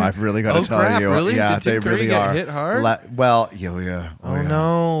same. I've really got to Oh, tell crap, you. really? Yeah, Did Tim they Curry really get are. hit hard? Well, yeah. Oh, yeah.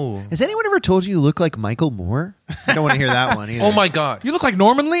 no. Has anyone ever told you look like Michael Moore? I don't want to hear that one either. Oh, my God. You look like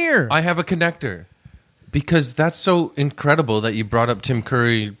Norman Lear. I have a connector. Because that's so incredible that you brought up Tim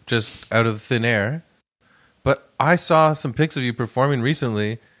Curry just out of thin air. But I saw some pics of you performing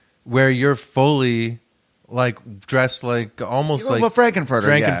recently where you're fully like dressed like almost like Well,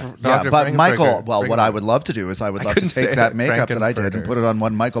 Frankenfurter, yeah. Dr. But Michael, Frankenfurter. well, what I would love to do is I would love to couldn't say take that it. makeup that I did and Frankenfurter. put it on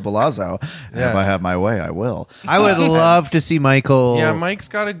one Michael Palazzo. And Yeah. if I have my way, I will. I would love to see Michael. Yeah, Mike's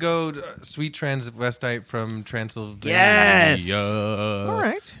got to go sweet transvestite from Transylvania. Yes! All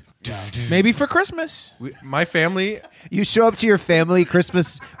right. Maybe for Christmas. My family, You show up to your family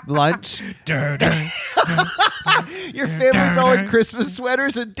Christmas lunch. Your family's all in Christmas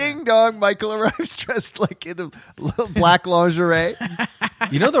sweaters, and ding dong, Michael arrives dressed like in a little black lingerie.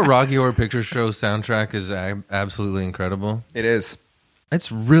 you know, the Rocky Horror Picture Show soundtrack is absolutely incredible. It is.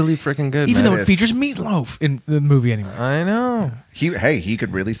 It's really freaking good, Even man. though it is. features Meatloaf in the movie anyway. I know. He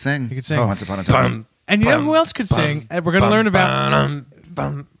could really sing. He could sing. Once upon a time. And you know who else could sing? And we're going to learn about...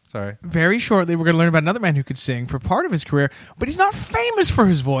 Sorry. Very shortly, we're going to learn about another man who could sing for part of his career, but he's not famous for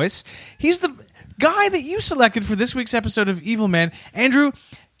his voice. He's the guy that you selected for this week's episode of Evil Men. Andrew,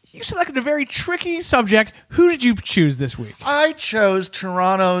 you selected a very tricky subject. Who did you choose this week? I chose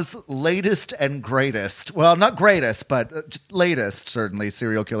Toronto's latest and greatest. Well, not greatest, but just latest, certainly,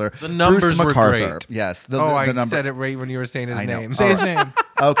 serial killer. The numbers Bruce were McArthur. great. Yes. I the number. said it right when you were saying his I know. name. Say his name.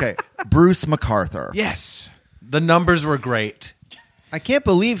 Okay. Bruce McArthur. Yes. The numbers were great. I can't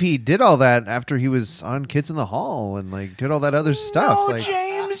believe he did all that after he was on Kids in the Hall and like did all that other stuff. No, like,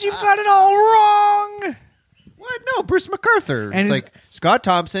 James, you've got it all wrong. what? No, Bruce McArthur. And it's his- like Scott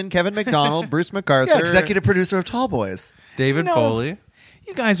Thompson, Kevin McDonald, Bruce McArthur. Yeah, executive producer of Tall Boys. David No. Foley.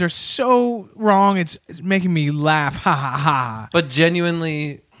 You guys are so wrong. It's making me laugh. Ha ha ha. But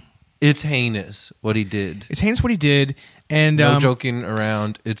genuinely, it's heinous what he did. It's heinous what he did. And No joking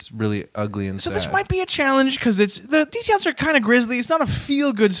around. It's really ugly and so sad. this might be a challenge because the details are kind of grisly. It's not a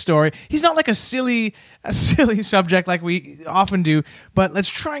feel good story. He's not like a silly subject like we often do. But let's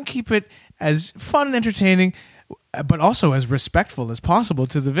try and keep it as fun and entertaining, but also as respectful as possible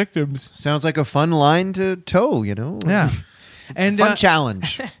to the victims. Sounds like a fun line to toe, you know? Yeah, and Fun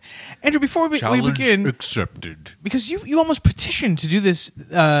challenge. Andrew, before we begin, accepted. because you almost petitioned to do this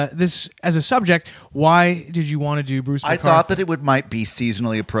this as a subject. Why did you want to do Bruce McArthur? I thought that it might be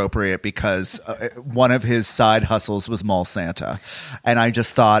seasonally appropriate because one of his side hustles was mall Santa, and I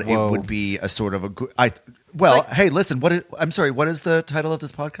just thought it would be a sort of a good. Hey, listen. I'm sorry. What is the title of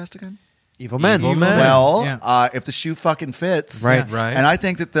this podcast again? Evil Men. Well, if the shoe fucking fits, Right. Right. And I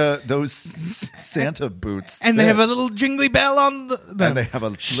think that those Santa boots, and they fit. have a little jingly bell on them. and they have a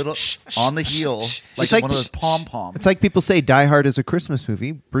little on the heel, like It's like- one of those pom poms. It's like people say Die Hard is a Christmas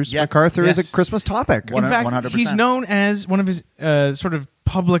movie. Bruce Yeah. McArthur is Yes. a Christmas topic. One- In fact, 100%. he's known as one of his sort of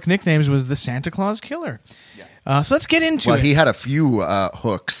public nicknames was the Santa Claus Killer. So let's get into Well, it. he had a few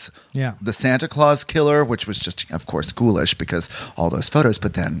hooks. Yeah. The Santa Claus Killer, which was just, of course, ghoulish because all those photos,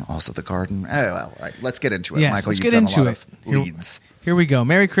 but then also the garden. Oh, well, right. Let's get into it. Yes, Michael, let's you've get done into a lot it. of leads. Here we go.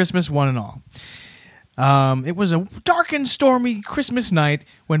 Merry Christmas, one and all. It was a dark and stormy Christmas night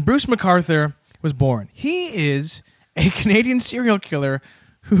when Bruce McArthur was born. He is a Canadian serial killer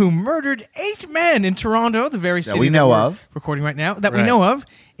who murdered 8 men in Toronto, the very city we know we're of. recording right now, that we Right. know of,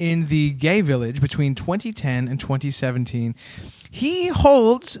 in the gay village between 2010 and 2017. He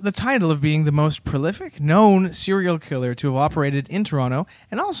holds the title of being the most prolific known serial killer to have operated in Toronto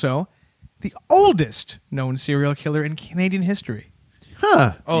and also the oldest known serial killer in Canadian history.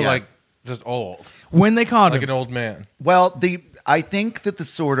 Huh. Oh, Yes. like just old, When they caught like him. an old man. Well, I think that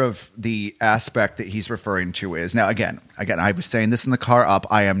the aspect that he's referring to is now again, I was saying this in the car up.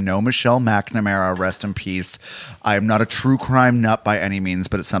 I am no Michelle McNamara, rest in peace. I am not a true crime nut by any means,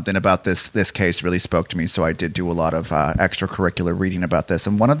 but it's something about this case really spoke to me. So I did do a lot of extracurricular reading about this.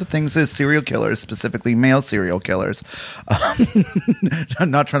 And one of the things is serial killers, specifically male serial killers. I'm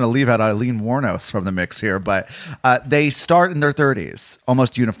not trying to leave out Eileen Warnos from the mix here, but they start in their 30s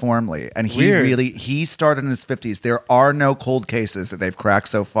almost uniformly, and he started in his 50s. There are no cold cases that they've cracked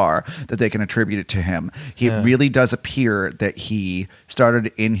so far that they can attribute it to him. It really does appear that he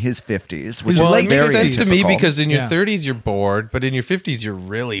started in his 50s, which Well, is it It makes makes very sense to me typical. because in your Yeah. 30s you're bored, but in your 50s you're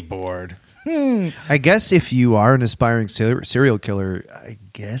really bored. I guess if you are an aspiring serial killer, I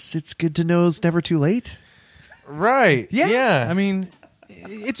guess it's good to know it's never too late. Right. Yeah. I mean,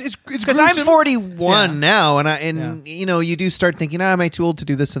 it's Because I'm gruesome. 41 Yeah. now, and you know, you do start thinking, am I too old to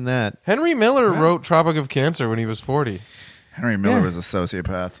do this and that? Henry Miller wrote Tropic of Cancer when he was 40. Henry Miller Yeah. was a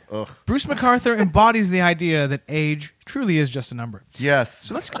sociopath. Ugh. Bruce McArthur embodies the idea that age truly is just a number. Yes.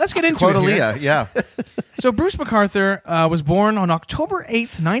 So let's get into Quote it here. Aaliyah, yeah. So Bruce McArthur was born on October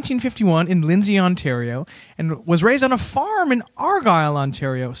 8th, 1951 in Lindsay, Ontario, and was raised on a farm in Argyll,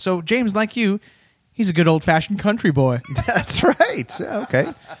 Ontario. So James, like you, he's a good old-fashioned country boy. That's right. Yeah,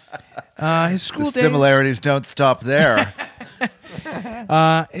 okay. His school The days, similarities don't stop there.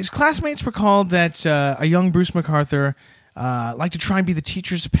 his classmates recalled that a young Bruce McArthur liked to try and be the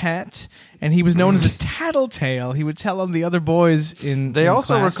teacher's pet, and he was known as a tattletale. He would tell on the other boys in They in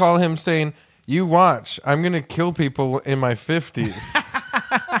also class. recall him saying, "You watch, I'm going to kill people in my 50s."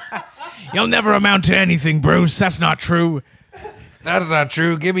 You'll never amount to anything, Bruce. That's not true. That's not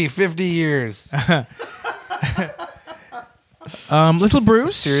true. Give me 50 years. Little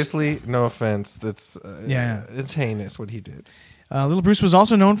Bruce. Seriously, no offense. That's Yeah. it's heinous what he did. Little Bruce was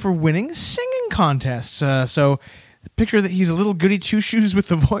also known for winning singing contests. So picture that he's a little goody two shoes with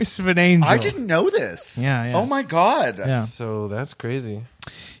the voice of an angel. I didn't know this. Yeah, yeah. Oh my God. Yeah. So that's crazy.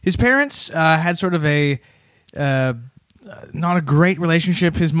 His parents had sort of a not a great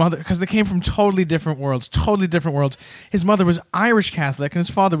relationship. His mother, because they came from totally different worlds. His mother was Irish Catholic and his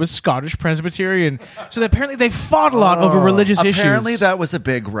father was Scottish Presbyterian. So apparently they fought a lot over religious issues. Apparently that was a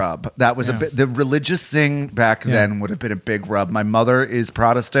big rub. That was the religious thing back then would have been a big rub. My mother is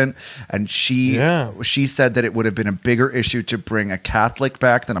Protestant, and she said that it would have been a bigger issue to bring a Catholic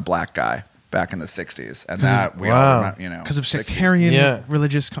back than a black guy back in the 60s. And that we all remember, you know, because of 60s. sectarian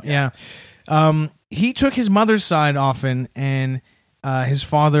religious. He took his mother's side often, and his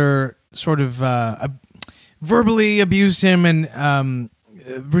father sort of verbally abused him. And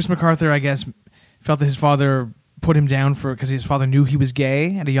Bruce McArthur, I guess, felt that his father put him down because his father knew he was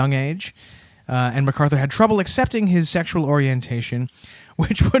gay at a young age. And McArthur had trouble accepting his sexual orientation,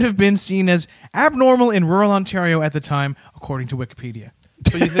 which would have been seen as abnormal in rural Ontario at the time, according to Wikipedia.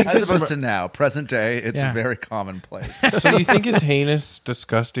 So you think As opposed to now, present day, it's Yeah. very commonplace. So you think his heinous,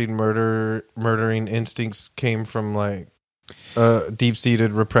 disgusting murdering instincts came from like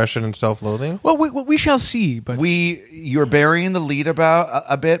deep-seated repression and self-loathing? Well, we shall see. But You're burying the lead about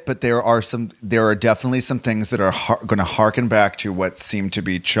a bit, but there are definitely some things that are going to harken back to what seemed to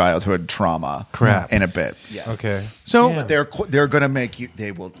be childhood trauma. Crap. In a bit. Yes. Okay. so But they're going to make you.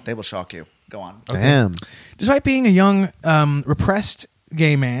 They will shock you. Go on. Damn. Despite being a young, repressed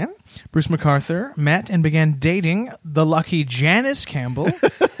gay man, Bruce McArthur, met and began dating the lucky Janice Campbell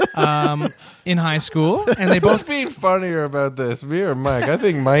in high school, and they both Who's being funnier about this, me or Mike? I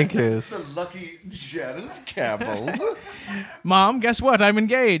think Mike is. The lucky Janice Campbell. Mom, guess what? I'm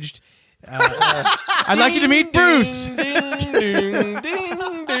engaged. I'd like you to meet Bruce.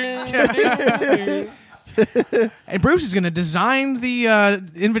 And Bruce is going to design the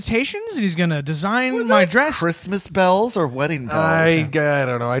invitations, and he's going to design my dress. Christmas bells or wedding bells? I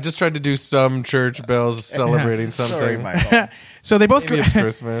don't know. I just tried to do some church bells celebrating something. Sorry, Michael. So they both. Maybe it's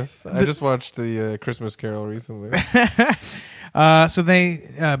Christmas. I just watched the Christmas Carol recently. So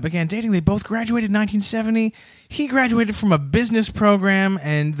they began dating. They both graduated in 1970. He graduated from a business program,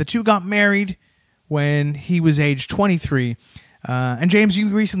 and the two got married when he was age 23. And James, you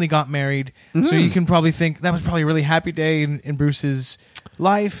recently got married, so you can probably think that was probably a really happy day in Bruce's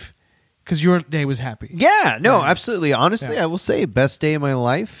life, because your day was happy. Yeah, no, absolutely. Honestly, I will say best day of my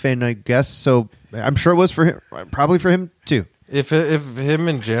life, and I guess so. I'm sure it was for him, probably for him too. If him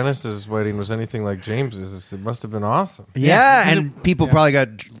and Janice's wedding was anything like James's, it must have been awesome. Yeah, and people probably got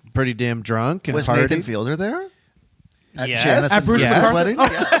pretty damn drunk and Was partied. Nathan Fielder there? At Yes. Janice's At Bruce McArthur's wedding?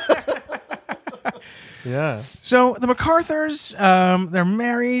 Yeah. Yeah. So the McArthurs, they're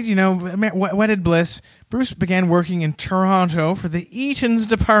married, wedded bliss. Bruce began working in Toronto for the Eaton's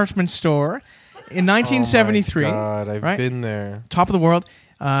department store in 1973. Oh my God, I've right? been there. Top of the world.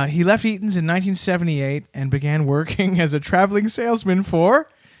 He left Eaton's in 1978 and began working as a traveling salesman for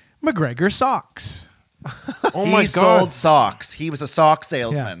McGregor Socks. Oh my He God. sold socks. He was a sock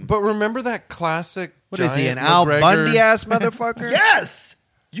salesman. But remember that classic What is he, an giant Al McGregor- Bundy ass motherfucker? Yes!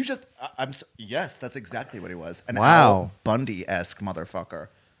 You just... yes, that's exactly what he was. An Wow. Al Bundy-esque motherfucker.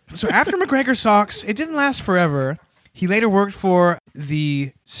 So after McGregor Socks, it didn't last forever. He later worked for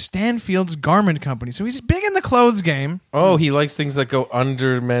the Stanfield's Garment Company. So he's big in the clothes game. Oh, he likes things that go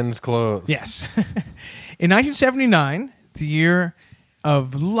under men's clothes. Yes. In 1979, the year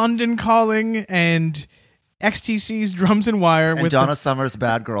of London Calling and XTC's Drums and Wire And with Donna the Summer's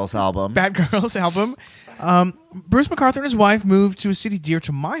Bad Girls album. Bad Girls album, Bruce McArthur and his wife moved to a city dear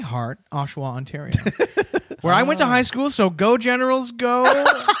to my heart, Oshawa, Ontario, where I went to high school. So go Generals, go!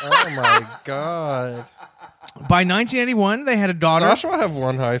 Oh my God. By 1981, they had a daughter. Joshua have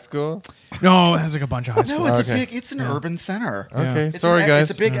one high school. No, it has like a bunch of high schools. No, it's Okay. it's an urban center. Okay, It's sorry guys.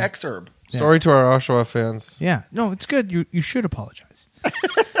 It's a big exurb. Sorry to our Oshawa fans. Yeah, no, it's good. You should apologize.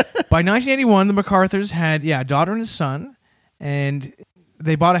 By 1981, the McArthurs had a daughter and a son, and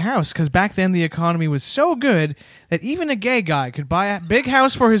they bought a house because back then the economy was so good that even a gay guy could buy a big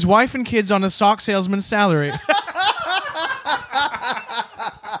house for his wife and kids on a sock salesman's salary.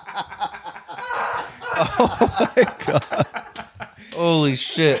 Holy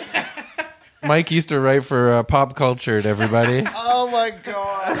shit. Mike used to write for Pop Cultured, everybody. Oh my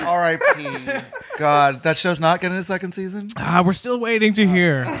God. R.I.P. God, that show's not getting a second season? We're still waiting to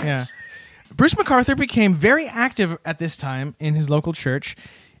hear. Yeah. Bruce McArthur became very active at this time in his local church,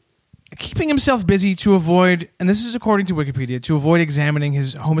 keeping himself busy to avoid, and this is according to Wikipedia, to avoid examining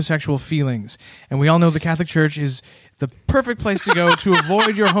his homosexual feelings. And we all know the Catholic Church is the perfect place to go to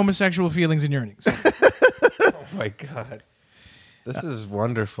avoid your homosexual feelings and yearnings. Oh my God. This is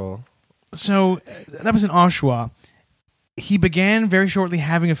wonderful. So that was in Oshawa. He began very shortly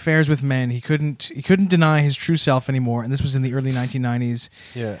having affairs with men. He couldn't deny his true self anymore, and this was in the early 1990s.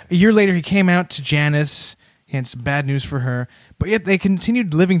 Yeah. A year later, he came out to Janice. He had some bad news for her, but yet they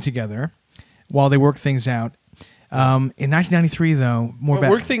continued living together while they worked things out. In 1993, though,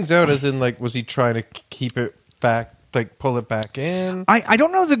 Work things out as in, like, was he trying to keep it back, like, pull it back in? I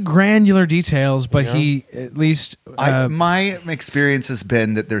don't know the granular details, but he at least... my experience has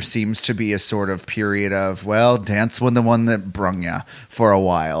been that there seems to be a sort of period of, well, dance with the one that brung ya for a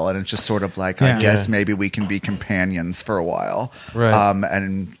while. And it's just sort of like, Yeah. I guess maybe we can be companions for a while. Right.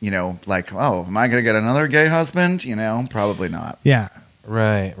 And, like, oh, am I going to get another gay husband? Probably not. yeah.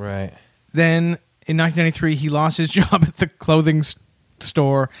 Right, right. Then in 1993, he lost his job at the clothing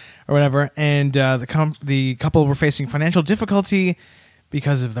store or whatever, and the couple were facing financial difficulty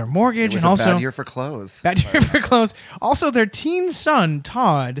because of their mortgage, It was and a also bad year for clothes. bad year for clothes. Also, their teen son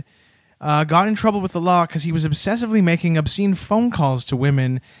Todd got in trouble with the law because he was obsessively making obscene phone calls to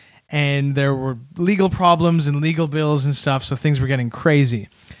women, and there were legal problems and legal bills and stuff. So things were getting crazy.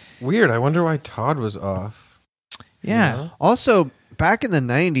 Weird. I wonder why Todd was off. Yeah. Also, back in the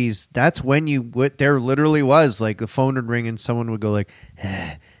 90s, that's when there literally was, like, the phone would ring and someone would go like,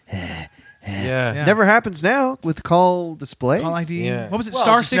 Yeah. Never happens now with call display. Call ID. Yeah. What was it? Well,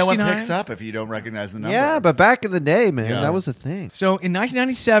 Star just 69. no one picks up if you don't recognize the number. Yeah, but back in the day, man, Yeah. that was a thing. So in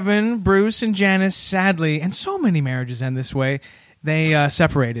 1997, Bruce and Janice, sadly, and so many marriages end this way, they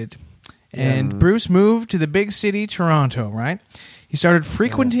separated. And Bruce moved to the big city, Toronto, right? He started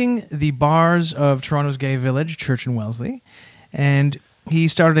frequenting the bars of Toronto's gay village, Church and Wellesley. And he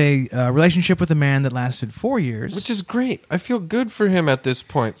started a relationship with a man that lasted 4 years. Which is great. I feel good for him at this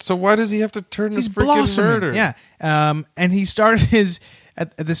point. So why does he have to turn He's to freaking blossoming. murder? Yeah. And he started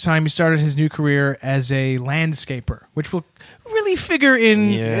at this time, he started his new career as a landscaper, which will really figure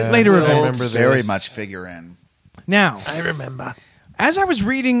in later I events. remember this. Very much figure in. Now, I remember. as I was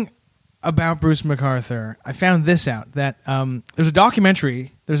reading about Bruce McArthur, I found this out, that there's a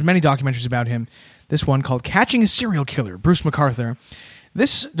documentary, there's many documentaries about him, this one called Catching a Serial Killer, Bruce McArthur.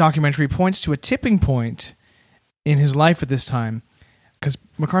 This documentary points to a tipping point in his life at this time, because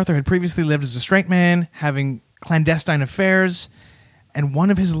McArthur had previously lived as a straight man, having clandestine affairs, and one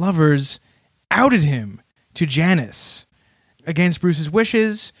of his lovers outed him to Janice against Bruce's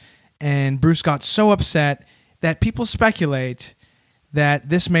wishes, and Bruce got so upset that people speculate that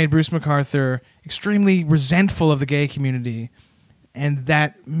this made Bruce McArthur extremely resentful of the gay community, and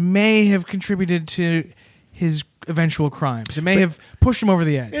that may have contributed to his eventual crimes. It may have pushed him over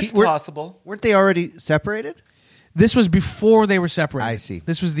the edge. It's possible. Weren't they already separated? This was before they were separated. I see.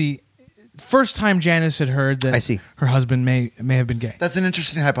 This was the first time Janice had heard that I see. her husband may have been gay. That's an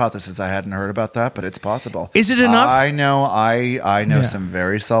interesting hypothesis. I hadn't heard about that, but it's possible. Is it enough? I know. I know Yeah. some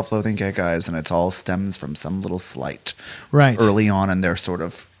very self-loathing gay guys, and it's all stems from some little slight Right. early on in their sort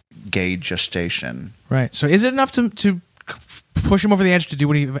of gay gestation. Right. So is it enough to push him over the edge to do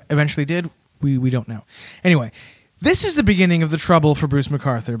what he eventually did? We don't know. Anyway, this is the beginning of the trouble for Bruce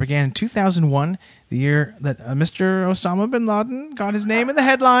McArthur. It began in 2001, the year that Mr. Osama bin Laden got his name in the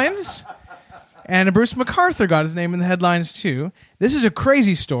headlines. And Bruce McArthur got his name in the headlines too. This is a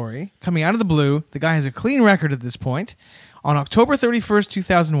crazy story coming out of the blue. The guy has a clean record at this point. On October 31st,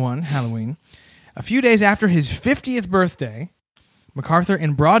 2001, Halloween, a few days after his 50th birthday, McArthur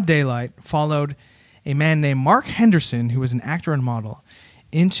in broad daylight followed a man named Mark Henderson, who was an actor and model,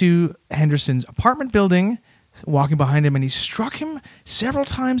 into Henderson's apartment building, walking behind him, and he struck him several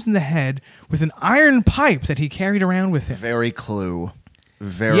times in the head with an iron pipe that he carried around with him. Very Clue.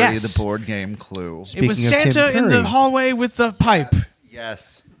 Very Yes. the board game Clue. It was Speaking of Tim Santa in the Curry. hallway with the pipe.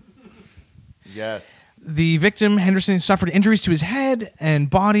 Yes. Yes. The victim, Henderson, suffered injuries to his head and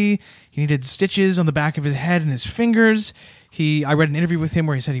body. He needed stitches on the back of his head and his fingers. I read an interview with him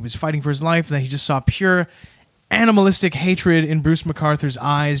where he said he was fighting for his life, and that he just saw pure animalistic hatred in Bruce McArthur's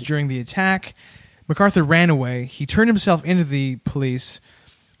eyes during the attack. McArthur ran away. He turned himself into the police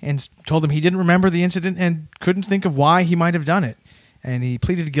and told them he didn't remember the incident and couldn't think of why he might have done it. And he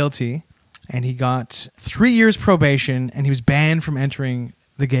pleaded guilty, and he got 3 years probation, and he was banned from entering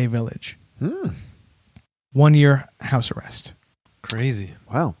the gay village. 1 year house arrest. Crazy.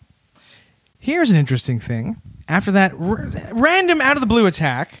 Wow. Here's an interesting thing. After that random out of the blue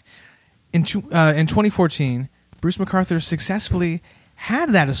attack in 2014, Bruce McArthur successfully had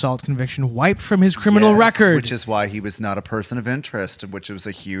that assault conviction wiped from his criminal Yes, record. which is why he was not a person of interest, which was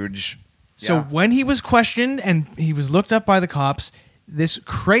a huge. So yeah. when he was questioned and he was looked up by the cops, this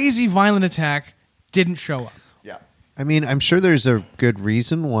crazy violent attack didn't show up. Yeah. I mean, I'm sure there's a good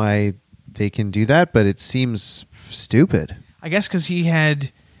reason why they can do that, but it seems stupid. I guess because he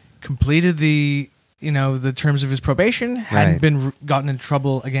had completed the terms of his probation, hadn't Right. been gotten in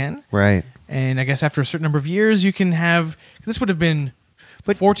trouble again. Right. And I guess after a certain number of years, you can have. This would have been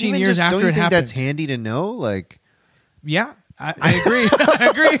 14 even years just, after don't you it think happened. that's handy to know? Like, Yeah, I agree. I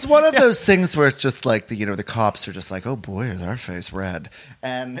agree. It's one of those things where it's just like the cops are just like, oh boy, is our face red,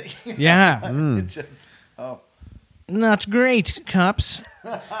 and Yeah. it just Not great, cops.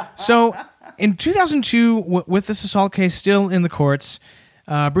 So, in 2002, with this assault case still in the courts,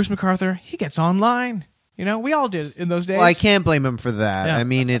 Bruce McArthur, he gets online. We all did in those days. well, I can't blame him for that. Yeah. I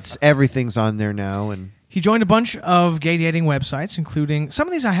mean, everything's on there now, and He joined a bunch of gay dating websites, including some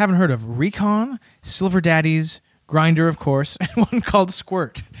of these I haven't heard of: Recon, Silver Daddies, Grindr, of course, and one called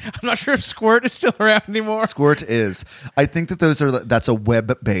Squirt. I'm not sure if Squirt is still around anymore. Squirt is. I think that's a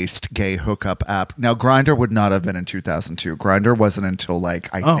web-based gay hookup app. Now, Grindr would not have been in 2002. Grindr wasn't until I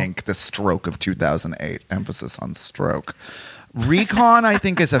think the stroke of 2008. Emphasis on stroke. Recon, I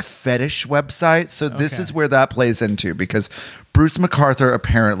think, is a fetish website. So this Okay. is where that plays into, because Bruce McArthur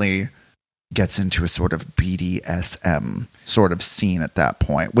apparently gets into a sort of BDSM sort of scene at that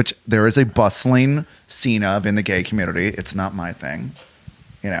point, which there is a bustling scene of in the gay community. It's not my thing.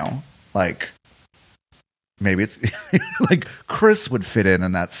 Maybe it's like Chris would fit in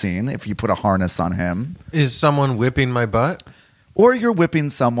that scene if you put a harness on him. Is someone whipping my butt? Or you're whipping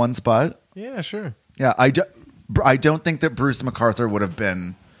someone's butt. Yeah, sure. Yeah, I don't think that Bruce McArthur would have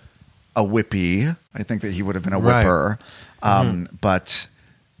been a whippy. I think that he would have been a Right. whipper. But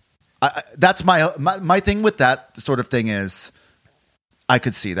that's my thing with that sort of thing is I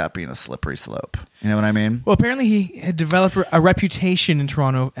could see that being a slippery slope. You know what I mean? Well, apparently he had developed a reputation in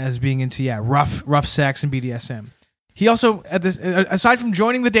Toronto as being into rough sex and BDSM. He also, aside from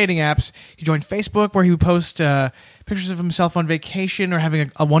joining the dating apps, he joined Facebook, where he would post pictures of himself on vacation or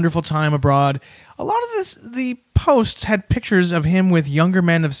having a wonderful time abroad. A lot of the posts had pictures of him with younger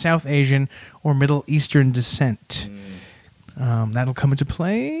men of South Asian or Middle Eastern descent. That'll come into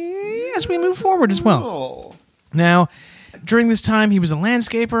play as we move forward as well. Now, during this time, he was a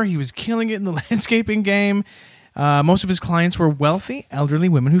landscaper. He was killing it in the landscaping game. Most of his clients were wealthy, elderly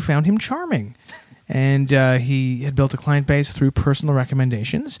women who found him charming. And he had built a client base through personal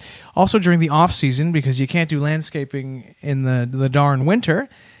recommendations. Also, during the off-season, because you can't do landscaping in the darn winter,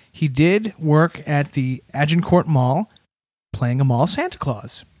 he did work at the Agincourt Mall playing a mall Santa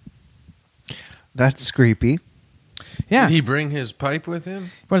Claus. That's creepy. Yeah. Did he bring his pipe with him?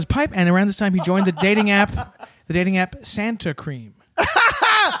 He brought his pipe, and around this time, he joined the dating app Santa Cream.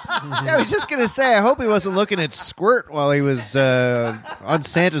 I was just going to say, I hope he wasn't looking at Squirt while he was on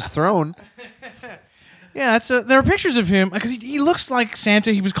Santa's throne. Yeah, there are pictures of him because he looks like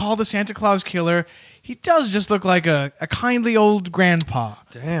Santa. He was called the Santa Claus Killer. He does just look like a kindly old grandpa.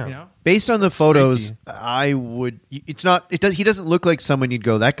 Damn. You know? Based on the photos, freaky. I would. It's not. It does. He doesn't look like someone you'd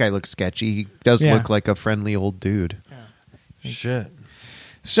go, that guy looks sketchy. He does Yeah. look like a friendly old dude. Shit.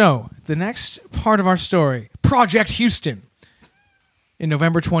 So, the next part of our story, Project Houston. In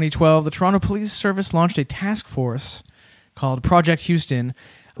November 2012, the Toronto Police Service launched a task force called Project Houston,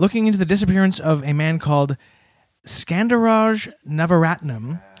 looking into the disappearance of a man called Skandaraj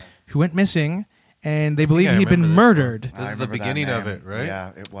Navaratnam, who went missing, and they believe I he'd been remember this murdered. This is the remember that beginning of name. it, right?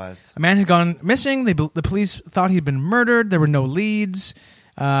 Yeah, it was. A man had gone missing. The police thought he'd been murdered. There were no leads.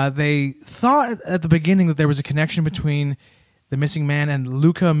 They thought at the beginning that there was a connection between the missing man and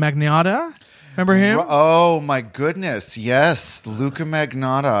Luca Magnotta. Remember him? Oh my goodness! Yes, Luca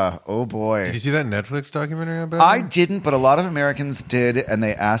Magnotta. Oh boy. Did you see that Netflix documentary about I him? didn't, but a lot of Americans did, and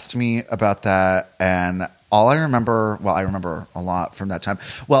they asked me about that. And all I remember, I remember a lot from that time.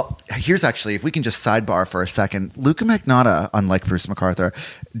 Well, here's actually, if we can just sidebar for a second, Luca Magnotta, unlike Bruce McArthur,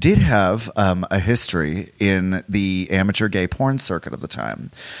 did have a history in the amateur gay porn circuit of the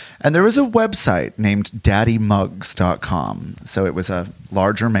time. And there was a website named daddymugs.com. So it was a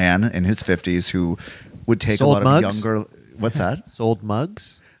larger man in his 50s who would take Sold a lot mugs? of younger... What's that? Sold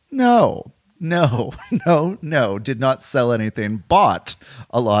mugs? No, did not sell anything. Bought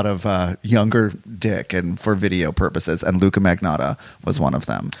a lot of younger dick and for video purposes, and Luca Magnotta was one of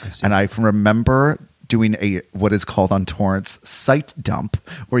them. And I remember doing what is called on torrents site dump,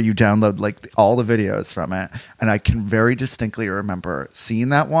 where you download like all the videos from it. And I can very distinctly remember seeing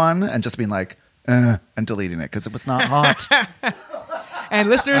that one and just being like, and deleting it because it was not hot. And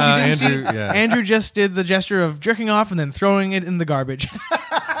listeners, you didn't Andrew, see, yeah. Andrew just did the gesture of jerking off and then throwing it in the garbage.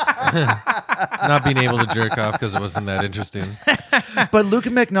 Not being able to jerk off because it wasn't that interesting. But Luca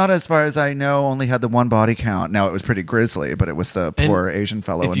Magnotta, as far as I know, only had the one body count. Now, it was pretty grisly, but it was the poor Asian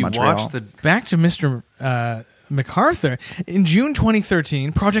fellow If in you Montreal. watch the Back to Mr. McArthur. In June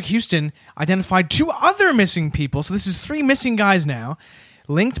 2013, Project Houston identified 2 other missing people. So this is 3 missing guys now,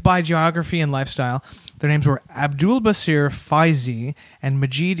 linked by geography and lifestyle. Their names were Abdul Basir Faizi and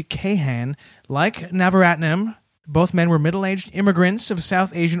Majid Kahan. Like Navaratnam, both men were middle-aged immigrants of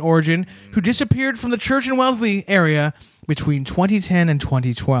South Asian origin who disappeared from the Church and Wellesley area between 2010 and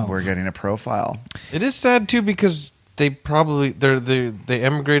 2012. We're getting a profile. It is sad too because they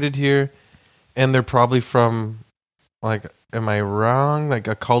emigrated here, and they're probably from, like, am I wrong? Like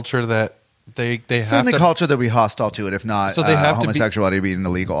a culture that they have Certainly to, culture that we hostile to it, if not So they have to be- homosexuality being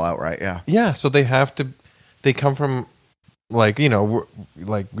illegal outright, yeah. Yeah, so they have to. They come from, like, you know,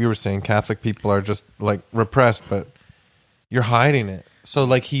 like we were saying, Catholic people are just like repressed, but you're hiding it. So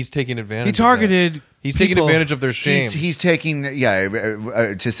like he's taking advantage. He targeted. Of that. He's taking people- advantage of their shame. He's taking,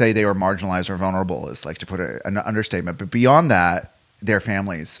 to say they were marginalized or vulnerable is like to put an understatement. But beyond that, their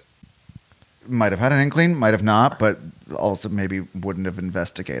families might have had an inkling, might have not, but also maybe wouldn't have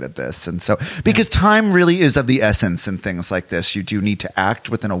investigated this. And so, because time really is of the essence in things like this, you do need to act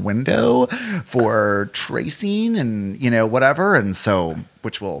within a window for tracing and, whatever. And so,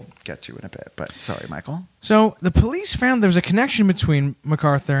 which we'll get to in a bit. But sorry, Michael. So the police found there was a connection between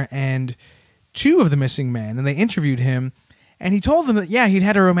McArthur and 2 of the missing men, and they interviewed him. And he told them that, yeah, he'd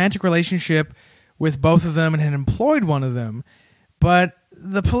had a romantic relationship with both of them and had employed one of them. But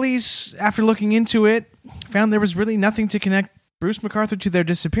the police, after looking into it, found there was really nothing to connect Bruce McArthur to their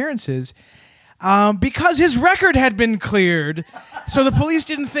disappearances because his record had been cleared. So the police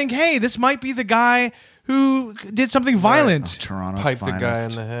didn't think, hey, this might be the guy who did something violent. Toronto's Pipe the finest. guy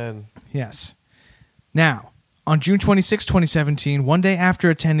in the head. Yes. Now, on June 26, 2017, one day after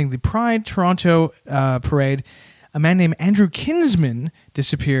attending the Pride Toronto parade, a man named Andrew Kinsman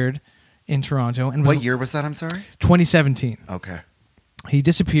disappeared in Toronto. And was What year was that? I'm sorry. 2017. Okay. He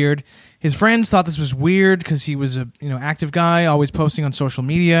disappeared. His friends thought this was weird because he was a active guy, always posting on social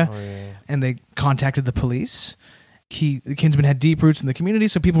media, and they contacted the police. Kinsman had deep roots in the community,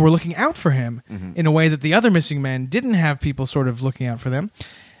 so people were looking out for him in a way that the other missing men didn't have people sort of looking out for them.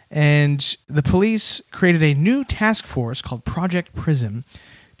 And the police created a new task force called Project Prism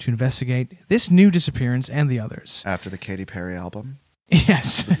to investigate this new disappearance and the others. After the Katy Perry album.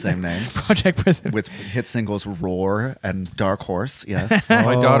 Yes. The same name. Project Prism. With hit singles Roar and Dark Horse. Yes.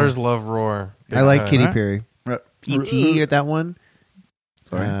 My daughters love Roar. I like Big Katy time. Perry. E.T. that one.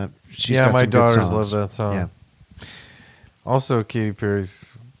 Sorry. She's Yeah, got my some good daughters songs. love that song. Yeah. Also, Katy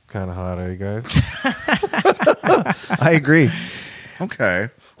Perry's kind of hot, you guys? I agree. Okay.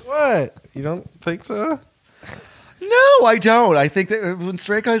 What? You don't think so? No, I don't. I think that when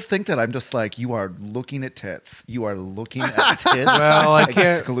straight guys think that, I'm just like, you are looking at tits. You are looking at tits Well, I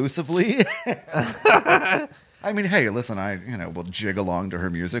can't- exclusively. I mean, hey, listen, I will jig along to her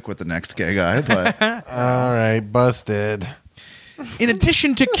music with the next gay guy, but All right, busted. In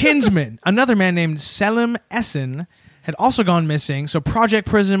addition to Kinsman, another man named Selim Essen had also gone missing, so Project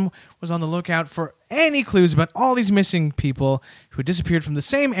Prism was on the lookout for any clues about all these missing people who had disappeared from the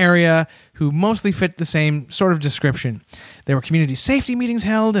same area, who mostly fit the same sort of description. There were community safety meetings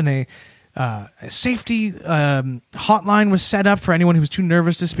held, and a safety hotline was set up for anyone who was too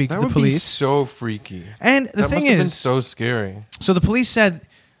nervous to speak That to the would police. be so freaky. And the That thing must have been is, so scary. so the police said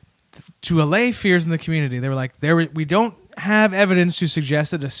to allay fears in the community, they were like, we don't have evidence to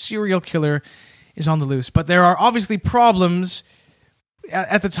suggest that a serial killer is on the loose, but there are obviously problems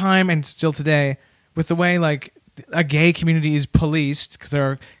at the time and still today with the way like a gay community is policed, because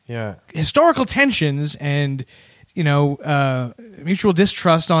there are historical tensions and mutual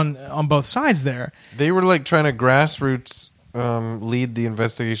distrust on both sides there. They were like trying to grassroots lead the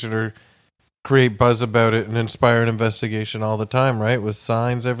investigation or create buzz about it and inspire an investigation all the time, right? With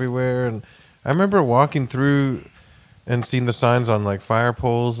signs everywhere. And I remember walking through and seeing the signs on like fire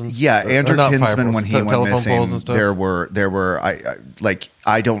poles and Andrew not fire Kinsman, poles, when he went telephone poles missing, and stuff. there were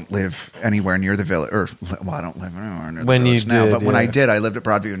I don't live anywhere near the village, I don't live anywhere near the When you village now, did, but when I yeah. did, I lived at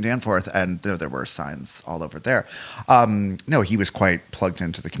Broadview and Danforth, and there were signs all over there. No, he was quite plugged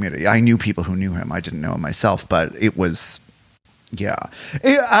into the community. I knew people who knew him. I didn't know him myself, but it was. Yeah.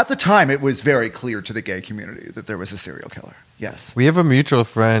 At the time, it was very clear to the gay community that there was a serial killer. Yes. We have a mutual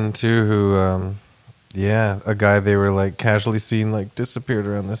friend too who a guy they were like casually seen like disappeared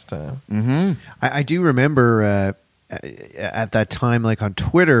around this time. Mm-hmm. I do remember at that time, like on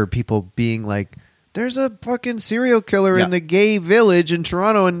Twitter, people being like, there's a fucking serial killer in the gay village in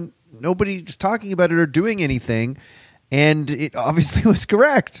Toronto, and nobody's talking about it or doing anything. And it obviously was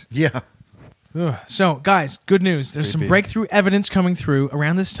correct. Yeah. Ugh. So, guys, good news. There's some Creepy. breakthrough evidence coming through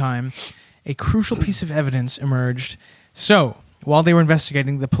around this time. A crucial piece of evidence emerged. So, while they were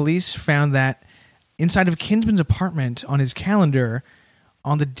investigating, the police found that inside of Kinsman's apartment on his calendar,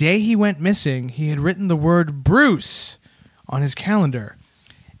 on the day he went missing, he had written the word Bruce on his calendar.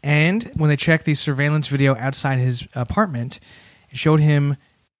 And when they checked the surveillance video outside his apartment, it showed him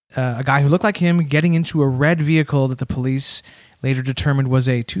a guy who looked like him getting into a red vehicle that the police later determined was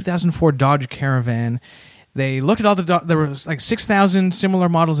a 2004 Dodge Caravan. They looked at all there was like 6,000 similar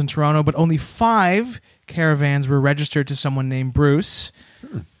models in Toronto, but only 5 Caravans were registered to someone named Bruce.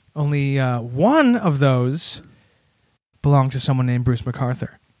 Only one of those belonged to someone named Bruce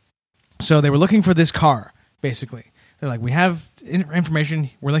McArthur. So they were looking for this car, basically. They're like, we have information,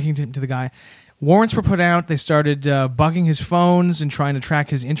 we're linking to the guy. Warrants were put out. They started bugging his phones and trying to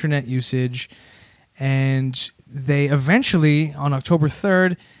track his internet usage. And they eventually, on October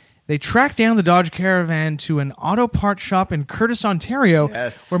 3rd, they tracked down the Dodge Caravan to an auto parts shop in Curtis, Ontario, where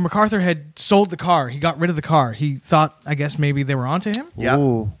McArthur had sold the car. He got rid of the car. He thought, I guess, maybe they were onto him. Yeah.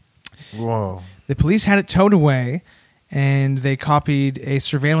 Whoa. The police had it towed away, and they copied a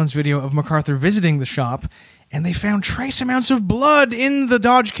surveillance video of McArthur visiting the shop, and they found trace amounts of blood in the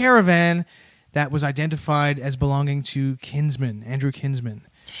Dodge Caravan that was identified as belonging to Kinsman, Andrew Kinsman,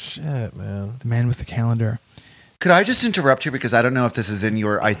 Shit, man. the man with the calendar. Could I just interrupt you, because I don't know if this is in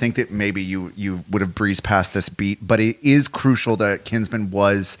your... I think that maybe you would have breezed past this beat, but it is crucial that Kinsman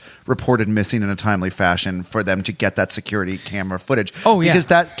was reported missing in a timely fashion for them to get that security camera footage. Oh, yeah. Because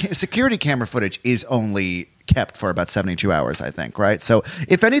that security camera footage is only kept for about 72 hours, I think, right? So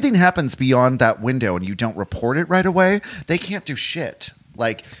if anything happens beyond that window and you don't report it right away, they can't do shit.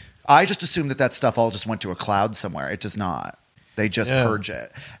 Like... I just assumed that stuff all just went to a cloud somewhere. It does not. They just Yeah. purge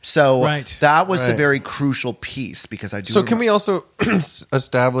it. So Right. that was the Right. very crucial piece because I do. So can we also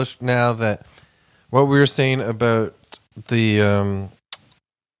establish now that what we were saying about the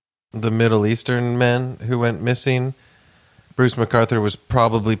Middle Eastern men who went missing, Bruce McArthur was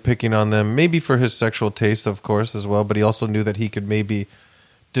probably picking on them, maybe for his sexual taste, of course, as well, but he also knew that he could maybe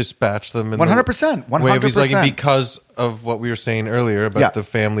dispatch them in 100%, the way of his liking 100%. because of what we were saying earlier about Yeah. the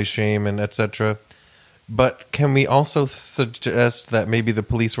family shame and etc. But can we also suggest that maybe the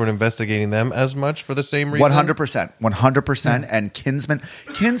police weren't investigating them as much for the same reason? 100%. 100%. And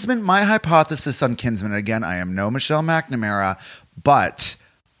Kinsman, my hypothesis on Kinsman, again, I am no Michelle McNamara, but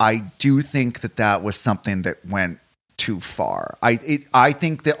I do think that was something that went too far. I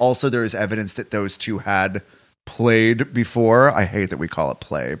think that also there is evidence that those two had played before. I hate that we call it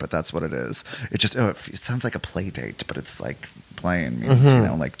play, but that's what it is. It just it sounds like a play date, but it's like playing means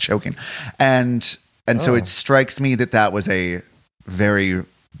like choking, and so it strikes me that was a very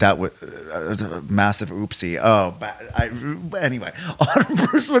that was a massive oopsie. Anyway, on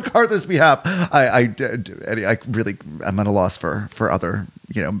Bruce McArthur's behalf, I really am at a loss for other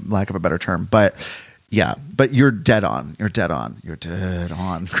lack of a better term, but. Yeah, but you're dead on. You're dead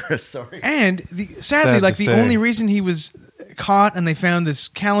on, Chris. Sorry. And sadly, Sad to the say. only reason he was caught and they found this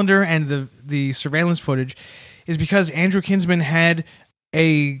calendar and the surveillance footage is because Andrew Kinsman had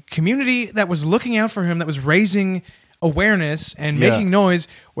a community that was looking out for him, that was raising awareness and Yeah. making noise,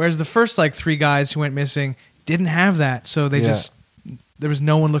 whereas the first 3 guys who went missing didn't have that. So they there was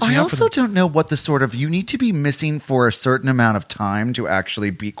no one looking I out also for them. don't know what the sort of you need to be missing for a certain amount of time to actually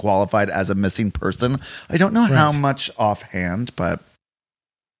be qualified as a missing person. I don't know how Right. much offhand, but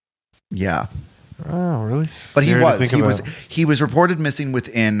yeah. Oh, really? But Scary to think about. he was reported missing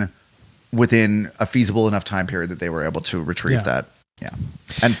within a feasible enough time period that they were able to retrieve Yeah. that. Yeah.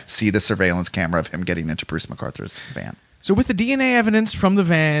 And see the surveillance camera of him getting into Bruce McArthur's van. So with the DNA evidence from the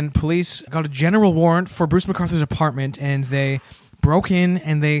van, police got a general warrant for Bruce McArthur's apartment, and they broke in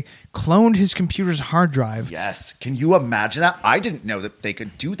and they cloned his computer's hard drive. Yes. Can you imagine that? I didn't know that they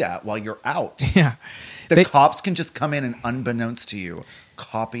could do that while you're out. Yeah. The cops can just come in and, unbeknownst to you,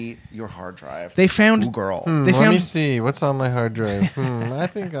 copy your hard drive. They found- Ooh, girl. They Let me found- see. What's on my hard drive? I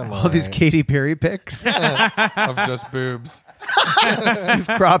think I'm All these alright. Katy Perry pics. of just boobs. You've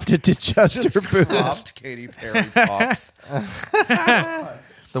cropped it to just her boobs. Cropped Katy Perry pops.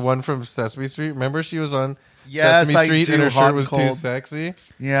 The one from Sesame Street. Remember she was on Yes, Sesame I Street do. and her Hot shirt and was too cold. sexy?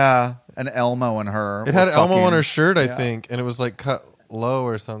 Yeah, and Elmo and her. It had were Elmo on fucking- her shirt, I Yeah. think, and it was cut low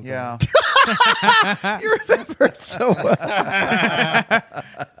or something. Yeah. You remember it so well.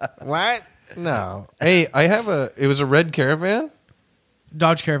 What? No. Hey, it was a red Caravan?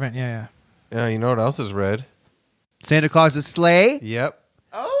 Dodge Caravan, yeah. Yeah, you know what else is red? Santa Claus's sleigh. Yep.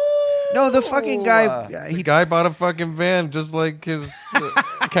 Oh. No, the fucking guy. The guy bought a fucking van just like his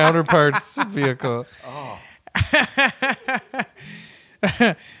counterpart's vehicle.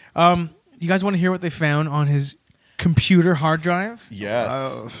 You guys want to hear what they found on his computer hard drive? Yes.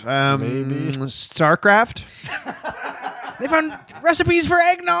 StarCraft. They found recipes for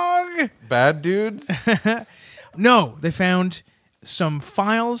eggnog. Bad dudes? No, they found some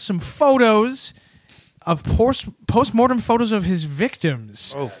files, some photos of post-mortem photos of his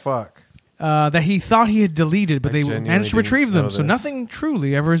victims Oh, fuck. that he thought he had deleted, but I they genuinely managed to retrieve didn't them. know So this. nothing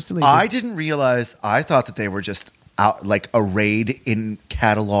truly ever is deleted. I didn't realize. I thought that they were just out, arrayed in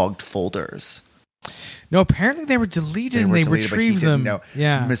cataloged folders. No, apparently they were deleted and were they deleted, but he retrieved didn't them. know.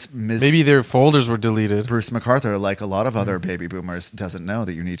 Yeah. Maybe their folders were deleted. Bruce McArthur, like a lot of other baby boomers, doesn't know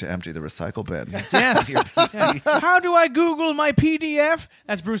that you need to empty the recycle bin. Yes. Your PC. How do I Google my PDF?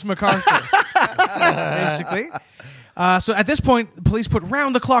 That's Bruce McArthur, basically. So at this point, the police put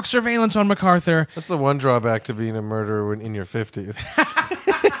round-the-clock surveillance on MacArthur. That's the one drawback to being a murderer when in your 50s.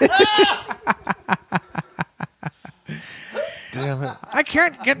 Damn it. I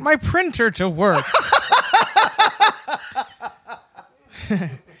can't get my printer to work. He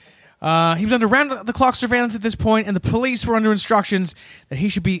was under round-the-clock surveillance at this point, and the police were under instructions that he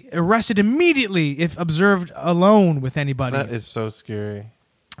should be arrested immediately if observed alone with anybody. That is so scary.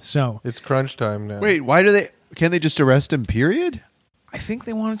 So It's crunch time now. Wait, why do they? Can't they just arrest him? Period. I think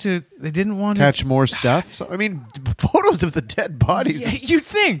they wanted to. They didn't want Catch more stuff. So, I mean, photos of the dead bodies. to. You'd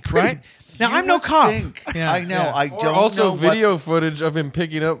think, right? Now You I'm no would cop. think. Yeah, I know. yeah. I Or don't also know video footage of him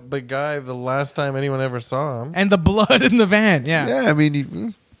picking up the guy the last time anyone ever saw him. And the blood in the van. Yeah. Yeah, I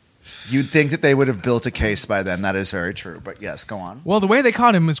mean, You'd think that they would have built a case by then. That is very true. But yes, go on. Well, the way they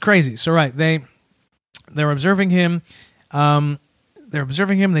caught him was crazy. So right, they're observing him.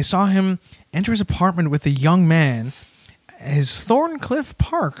 They saw him enter his apartment with a young man, his Thorncliffe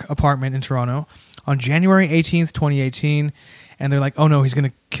Park apartment in Toronto on January 18th, 2018. And they're like, oh no, he's going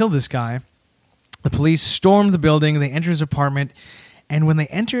to kill this guy. The police stormed the building. They entered his apartment. And when they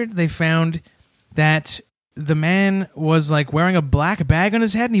entered, they found that the man was like wearing a black bag on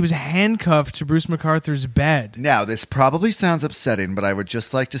his head and he was handcuffed to Bruce McArthur's bed. Now, this probably sounds upsetting, but I would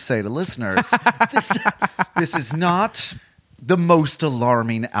just like to say to listeners, this is not the most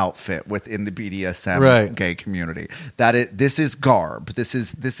alarming outfit within the BDSM gay community. This is garb. This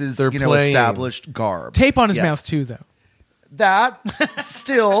is established garb. Tape on his mouth too, though. That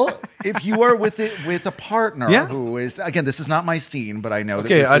still, if you are with a partner who is, again, this is not my scene, but I know that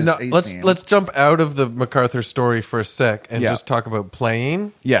this is a scene. Let's jump out of the McArthur story for a sec and just talk about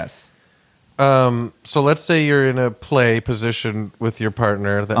playing. Yes. So let's say you're in a play position with your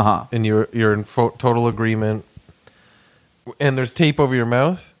partner, and you're in total agreement, and there's tape over your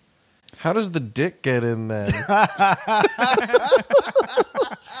mouth. How does the dick get in then?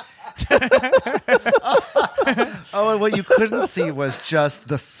 Oh, and what you couldn't see was just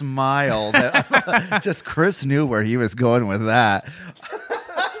the smile. Just Chris knew where he was going with that.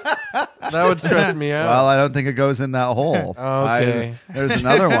 That would stress me out. Well, I don't think it goes in that hole. Okay. There's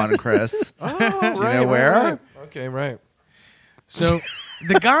another one, Chris. Oh, Do you know where? Right. Okay, right. So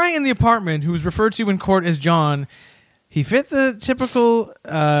the guy in the apartment who was referred to in court as John, he fit the typical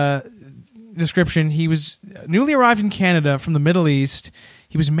description. He was newly arrived in Canada from the Middle East.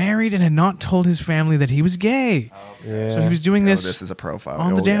 He was married and had not told his family that he was gay. Yeah. So he was doing this, this is a profile.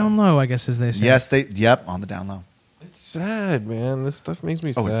 on the down low, I guess, as they say. Yes, on the down low. It's sad, man. This stuff makes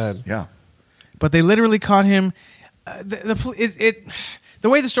me sad. Yeah. But they literally caught him. The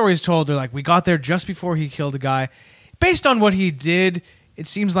way the story is told, they're like, we got there just before he killed a guy. Based on what he did, it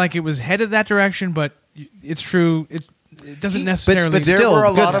seems like it was headed that direction, but it's true. It doesn't necessarily. but still, there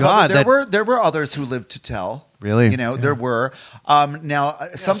were good God, there were others who lived to tell. Really? There were.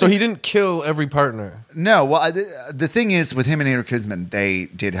 So he didn't kill every partner. No. Well, the thing is, with him and Andrew Kisman, they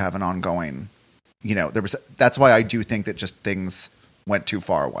did have an ongoing. That's why I do think that just things went too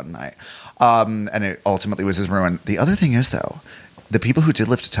far one night, and it ultimately was his ruin. The other thing is, though, the people who did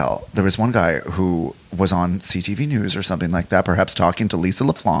live to tell, there was one guy who was on CTV News or something like that, perhaps talking to Lisa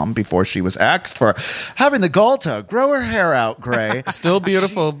LaFlamme before she was axed for having the gall to grow her hair out gray. Still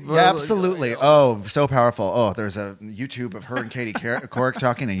beautiful. Absolutely. Oh, so powerful. Oh, there's a YouTube of her and Katie Couric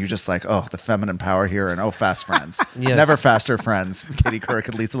talking, and you just like, oh, the feminine power here, and oh, fast friends. Yes. Never faster friends, Katie Couric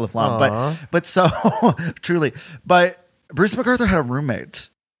and Lisa LaFlamme. But so, truly. But Bruce McArthur had a roommate.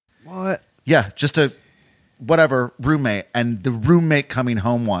 What? Yeah, just a whatever roommate, and the roommate coming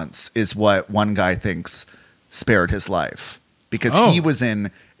home once is what one guy thinks spared his life because he was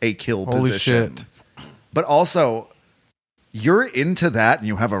in a kill position. Shit. But also, you're into that and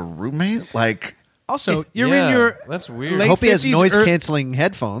you have a roommate? Like, Also, you're in your that's weird. late I hope he has 50s noise canceling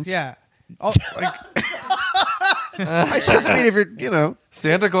headphones. Yeah. I just mean if you're,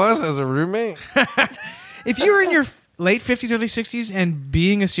 Santa Claus has a roommate. If you're in your late 50s, early 60s and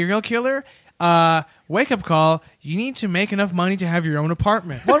being a serial killer, wake up call, you need to make enough money to have your own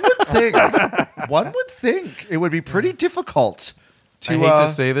apartment. one would think it would be pretty difficult to. I hate to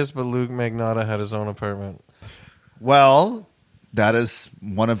say this, but Luke Magnotta had his own apartment. Well, that is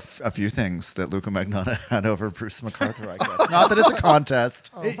one of a few things that Luca Magnotta had over Bruce McArthur, I guess. Not that it's a contest.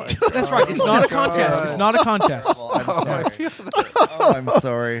 That's right. It's not a contest. It's not a contest. Well, I'm sorry. I'm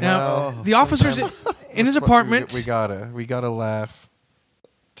sorry. Now, the officers in his apartment. We gotta laugh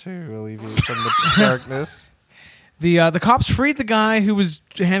to alleviate from the darkness. The cops freed the guy who was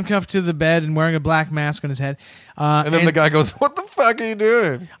handcuffed to the bed and wearing a black mask on his head. And then the guy goes, "What the fuck are you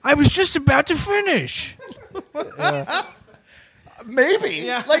doing?" I was just about to finish. Maybe.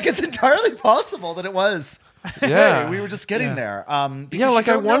 Yeah. Like, it's entirely possible that it was. Yeah. Hey, we were just getting there. Yeah, like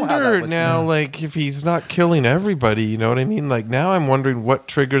I wonder now, like if he's not killing everybody, you know what I mean? Like now I'm wondering what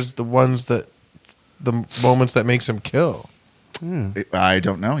triggers the moments that makes him kill. I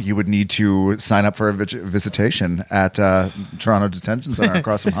don't know. You would need to sign up for a visitation at Toronto Detention Center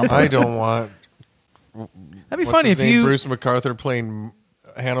across from Humboldt. I don't want. That'd be funny if you. Bruce McArthur playing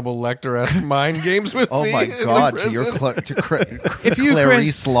Hannibal Lecter-esque mind games with Oh me. my in the God! To prison. your If you,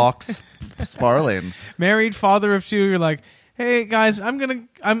 Clarice Chris- Locks Sparling. Married, father of two, you're like, hey guys, I'm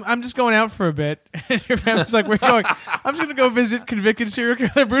just going out for a bit. And your family's like, where are you going? I'm just gonna go visit convicted serial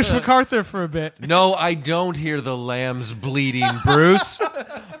killer Bruce McArthur for a bit. No, I don't hear the lambs bleeding, Bruce.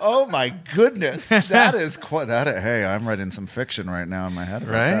 Oh my goodness, that is quite. Hey, I'm writing some fiction right now in my head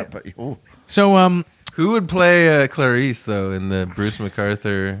about Right? that. But ooh. So Who would play Clarice though in the Bruce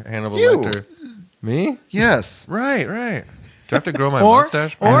McArthur Hannibal You. Lecter? Me? Yes. Right. Do I have to grow my or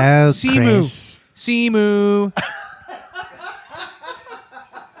mustache? or Hello, Simu. Chris. Simu.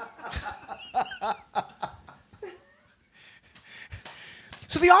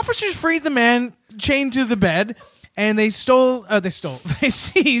 So the officers freed the man chained to the bed, and they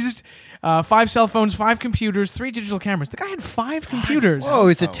seized 5 cell phones, 5 computers, 3 digital cameras. The guy had 5 computers. Oh,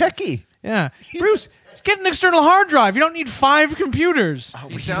 he's a techie. Yeah. Bruce, get an external hard drive. You don't need 5 computers.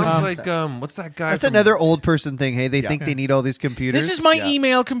 He sounds like what's that guy? That's from- another old person thing. Hey, they think they need all these computers. This is my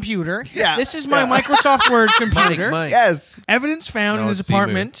email computer. Yeah. This is my Microsoft Word computer. Mike. Yes. Evidence found No, in his it's Emu.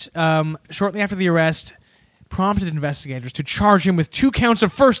 apartment shortly after the arrest prompted investigators to charge him with 2 counts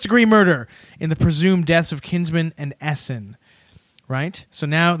of first-degree murder in the presumed deaths of Kinsman and Essen. Right? So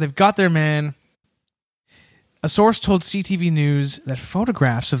now they've got their man. A source told CTV News that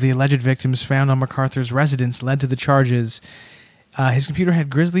photographs of the alleged victims found on McArthur's residence led to the charges. His computer had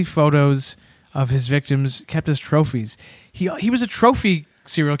grisly photos of his victims kept as trophies. He was a trophy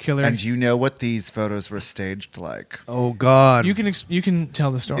serial killer. And do you know what these photos were staged like? Oh, God. You can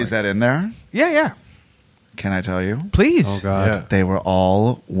tell the story. Is that in there? Yeah. Can I tell you? Please. Oh, God. Yeah. They were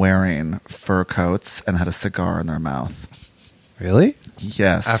all wearing fur coats and had a cigar in their mouth. Really?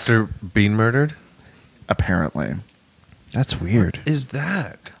 Yes. After being murdered? Apparently. That's weird. Is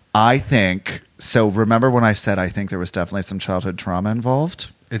that? I think, so remember when I said I think there was definitely some childhood trauma involved?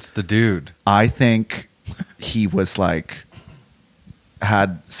 It's the dude. I think he was like,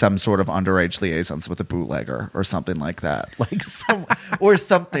 had some sort of underage liaisons with a bootlegger or something like that. Like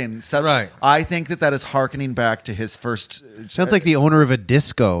something. Right. I think that is hearkening back to his first. Sounds like the owner of a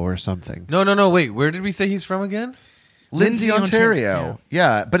disco or something. No. Wait, where did we say he's from again? Lindsay, Ontario. Ontario.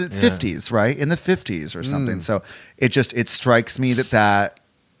 Yeah, but at 50s, right? In the 50s or something. So it strikes me that.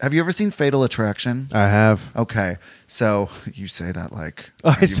 Have you ever seen Fatal Attraction? I have. Okay, so you say that like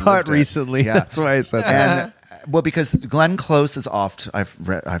I you saw it lived recently. Yeah. That's why I said that. And well, because Glenn Close is oft.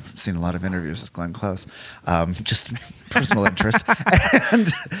 I've seen a lot of interviews with Glenn Close, just personal interest,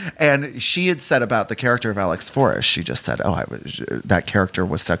 and she had said about the character of Alex Forrest. She just said, "Oh, that character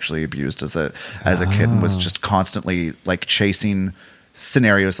was sexually abused as a kid and was just constantly like chasing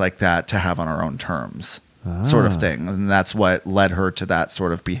scenarios like that to have on her own terms." Sort of thing, and that's what led her to that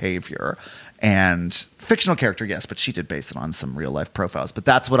sort of behavior. And fictional character, yes, but she did base it on some real life profiles. But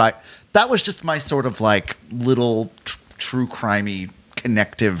that was just my sort of like little true crimey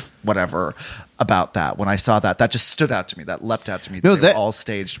connective whatever about that. When I saw that just stood out to me. That leapt out to me. No, they were all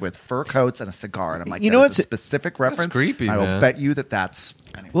staged with fur coats and a cigar, and I'm like, You know what's what's a specific reference? creepy, I will man. bet you that's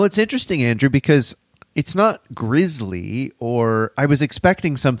anyway. Well, it's interesting, Andrew, because it's not grisly, or I was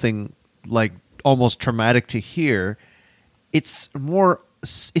expecting something like almost traumatic to hear. It's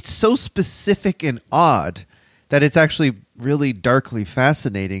so specific and odd that it's actually really darkly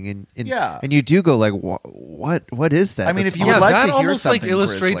fascinating, and Yeah. and you do go like, what is that? I mean, That's if you odd. would like that to hear almost like something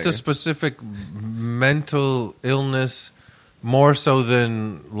illustrates grisly. a specific mental illness more so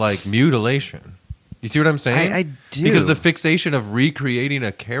than like mutilation. You see what I'm saying? I do. Because the fixation of recreating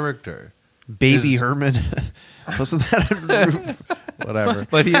a character. Baby is- Herman wasn't that whatever?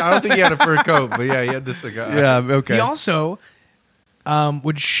 But I don't think he had a fur coat, but yeah, he had the cigar. Yeah, okay. He also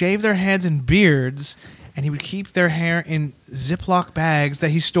would shave their heads and beards, and he would keep their hair in Ziploc bags that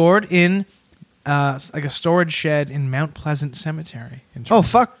he stored in like a storage shed in Mount Pleasant Cemetery. In Oh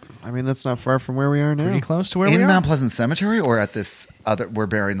fuck! I mean, that's not far from where we are now. Pretty close to where we in are. Mount Pleasant Cemetery, or at this other? We're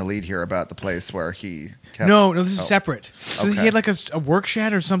bearing the lead here about the place where he kept. No, this is Oh. separate. So Okay. he had like a work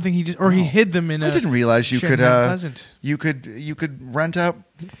shed or something. He hid them in. I didn't realize you shed could. in Mount Pleasant. You could rent out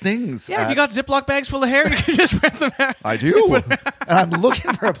things. Yeah, if you got Ziploc bags full of hair, you can just rent them out. I do, and I'm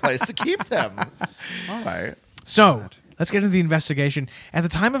looking for a place to keep them. All right. So let's get into the investigation. At the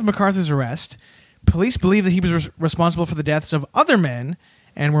time of McArthur's arrest, police believed that he was responsible for the deaths of other men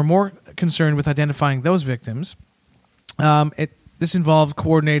and were more concerned with identifying those victims. This involved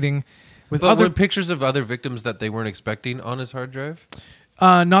coordinating with But other were pictures of other victims that they weren't expecting on his hard drive?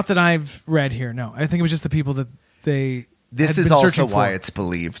 not that I've read here. No, I think it was just the people that they. This had is been also searching why for. it's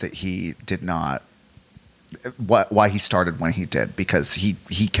believed that he did not. Why he started when he did, because he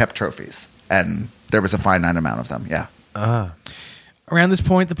kept trophies, and there was a finite amount of them. Yeah. Around this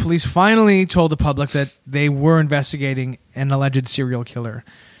point, the police finally told the public that they were investigating an alleged serial killer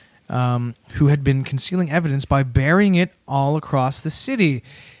who had been concealing evidence by burying it all across the city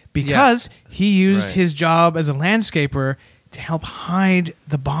because he used Right. his job as a landscaper to help hide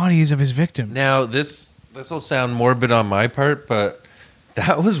the bodies of his victims. Now, this will sound morbid on my part, but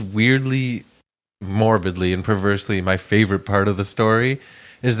that was weirdly, morbidly, and perversely my favorite part of the story,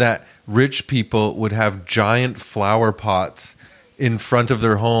 is that rich people would have giant flower pots in front of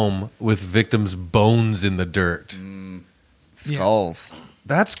their home with victims' bones in the dirt. Skulls.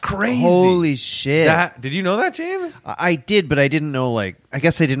 That's crazy. Holy shit. Did you know that, James? I did, but I didn't know, like, I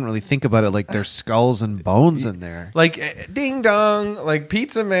guess I didn't really think about it like there's skulls and bones in there. Like, ding dong, like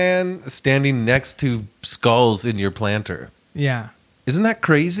Pizza Man standing next to skulls in your planter. Yeah. Isn't that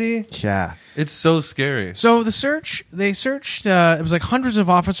crazy? Yeah. It's so scary. So they searched, it was like hundreds of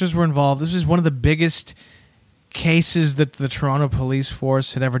officers were involved. This was one of the biggest cases that the Toronto police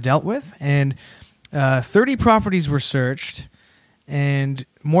force had ever dealt with. And 30 properties were searched, and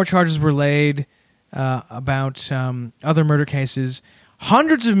more charges were laid about other murder cases.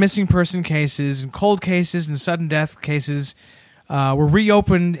 Hundreds of missing person cases and cold cases and sudden death cases were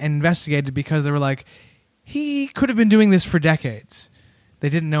reopened and investigated because they were like, he could have been doing this for decades. They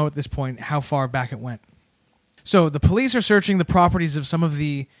didn't know at this point how far back it went. So the police are searching the properties of some of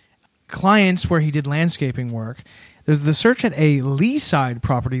the clients where he did landscaping work. There's the search at a Leaside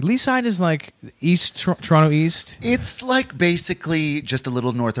property. Leaside is like East Toronto East. It's like basically just a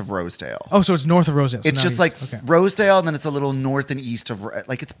little north of Rosedale. Oh, so it's north of Rosedale. So It's not just east. like Okay. Rosedale, and then it's a little north and east of,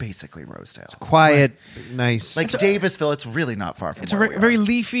 like, it's basically Rosedale. Quiet, nice. Like Davisville, it's really not far from It's a where very, we are. very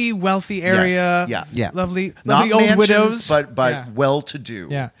leafy, wealthy area. Yes, yeah. Lovely, Not lovely old mansions, widows. but yeah. well-to-do.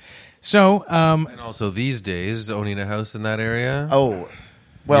 Yeah. So, And also these days, owning a house in that area. Oh,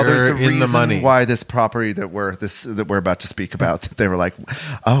 well, there's a You're in the reason money. why this property that we're about to speak about. They were like,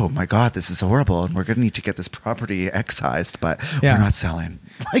 "Oh my God, this is horrible, and we're going to need to get this property excised, but Yeah. we're not selling."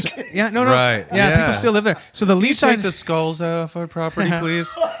 Like, yeah, no. Right, Yeah, yeah. people still live there. So the Can you take Leaside the skulls off our property, please?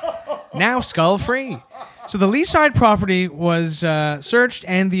 now skull free. So the Leaside property was searched,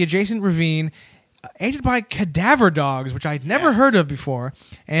 and the adjacent ravine, aided by cadaver dogs, which I'd never heard of before,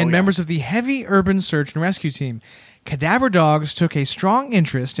 and members of the heavy urban search and rescue team. Cadaver dogs took a strong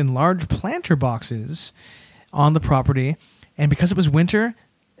interest in large planter boxes on the property, and because it was winter,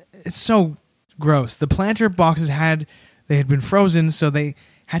 it's so gross. The planter boxes had been frozen, so they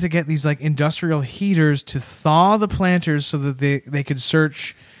had to get these like industrial heaters to thaw the planters so that they could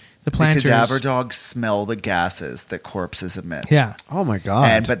search the planters. the cadaver dogs smell the gases that corpses emit. Yeah, oh my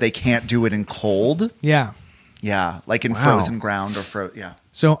God. But they can't do it in cold. yeah. Yeah, like in Wow. frozen ground or yeah.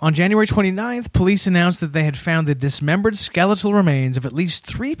 So on January 29th, police announced that they had found the dismembered skeletal remains of at least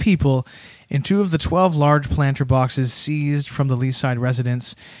 3 people in 2 of the 12 large planter boxes seized from the Leaside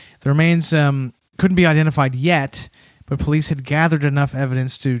residence. The remains couldn't be identified yet, but police had gathered enough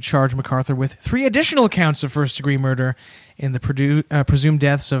evidence to charge McArthur with 3 additional counts of first-degree murder in the presumed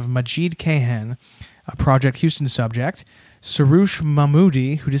deaths of Majid Kahan, a Project Houston subject, Saroush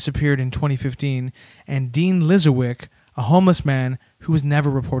Mahmoudi, who disappeared in 2015, and Dean Lizowick, a homeless man who was never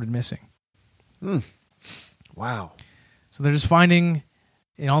reported missing. Wow. So they're just finding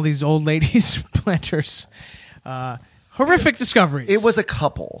in all these old ladies' planters horrific discoveries. It was a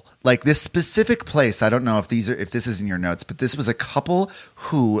couple. Like this specific place, I don't know if this is in your notes, but this was a couple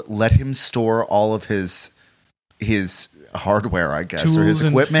who let him store all of his hardware, I guess, or his Tools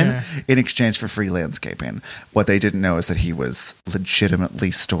and- equipment yeah. in exchange for free landscaping. What they didn't know is that he was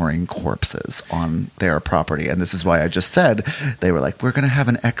legitimately storing corpses on their property. And this is why I just said they were like, we're going to have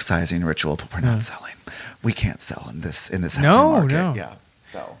an excising ritual, but we're not selling. We can't sell in this housing market. no. Yeah.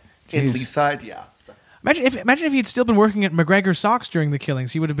 So in Jeez. Leaside, yeah. So. Imagine if he'd still been working at McGregor Socks during the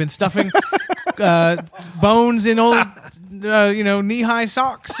killings. He would have been stuffing bones in old, knee-high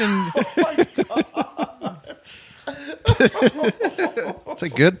socks. And That's a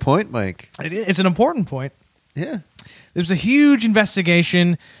good point, Mike. it's an important point. Yeah. There was a huge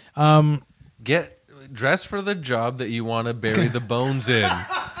investigation. Get dressed for the job that you want to bury the bones in.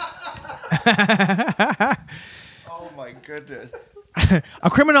 Oh my goodness. A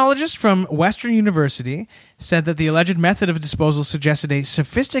criminologist from Western University said that the alleged method of disposal suggested a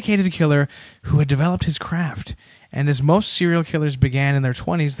sophisticated killer who had developed his craft. And as most serial killers began in their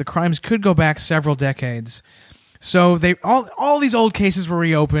 20s, the crimes could go back several decades. So they all these old cases were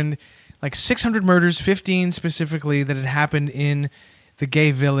reopened, like 600 murders, 15 specifically that had happened in the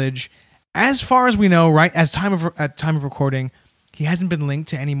gay village. As far as we know, right at time of recording, he hasn't been linked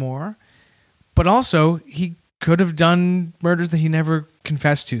to any more. But also, he could have done murders that he never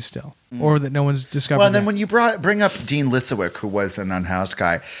confessed to still, or that no one's discovered. Well, and then yet. when you bring up Dean Lisowick, who was an unhoused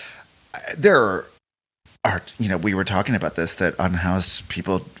guy, there are, we were talking about this, that unhoused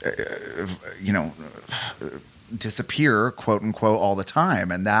people, disappear, quote unquote, all the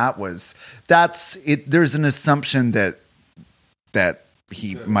time. And that's it. There's an assumption that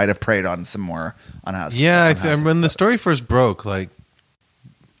he might have preyed on some more unhoused. Yeah, unhoused when the folks. story first broke, like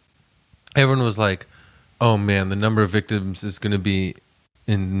everyone was like, "Oh man, the number of victims is going to be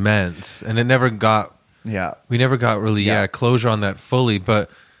immense," and it never got. Yeah. We never got really Yeah. closure on that fully. But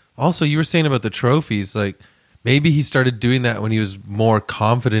also, you were saying about the trophies, like Maybe he started doing that when he was more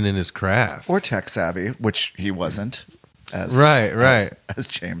confident in his craft. Or tech savvy, which he wasn't. Right. As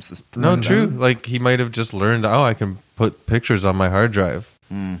James is. No, true. Like he might have just learned, I can put pictures on my hard drive.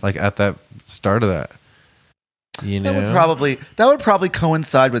 Like at that start of that. That would probably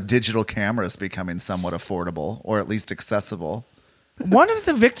coincide with digital cameras becoming somewhat affordable or at least accessible. One of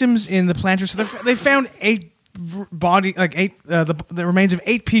the victims in the planters, so they found the remains of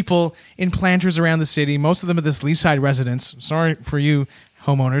 8 people in planters around the city. Most of them at this Leaside residence. Sorry for you,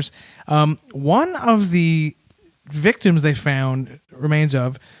 homeowners. One of the victims they found remains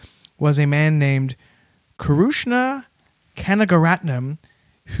of was a man named Karushna Kanagaratnam,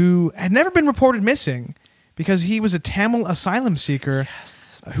 who had never been reported missing because he was a Tamil asylum seeker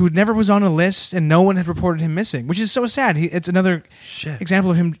who never was on a list and no one had reported him missing, which is so sad. It's another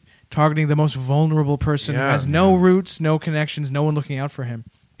example of him targeting the most vulnerable person who has no roots, no connections, no one looking out for him.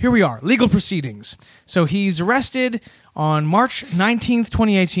 Here we are, legal proceedings. So he's arrested on March 19th,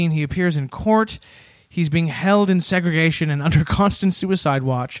 2018. He appears in court. He's being held in segregation and under constant suicide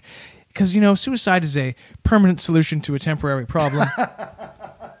watch because, suicide is a permanent solution to a temporary problem.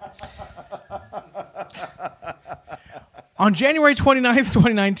 On January 29th,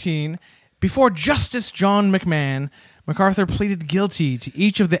 2019, before Justice John McMahon, McArthur pleaded guilty to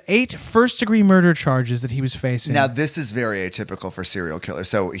each of the 8 first-degree murder charges that he was facing. Now, this is very atypical for serial killers.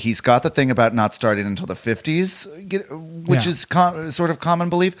 So he's got the thing about not starting until the 50s, which is sort of common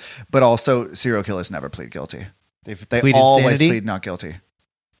belief, but also serial killers never plead guilty. They always plead not guilty.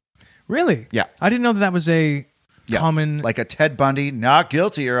 Really? Yeah. I didn't know that was a common... Like a Ted Bundy, not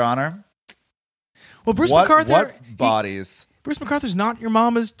guilty, Your Honor. Well, Bruce McArthur... What bodies... Bruce McArthur's not your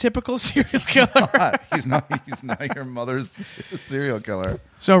mama's typical serial killer. He's not your mother's serial killer.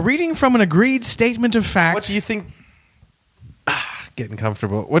 So, reading from an agreed statement of fact... What do you think... getting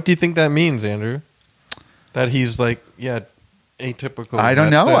comfortable. What do you think that means, Andrew? That he's atypical. I don't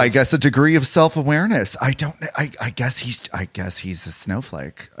know. Sense. I guess a degree of self-awareness. I don't know. I guess he's a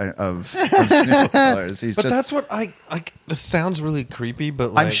snowflake of serial killers. But that's what this sounds really creepy,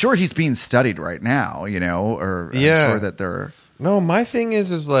 but I'm sure he's being studied right now, or I'm sure that they're... No, my thing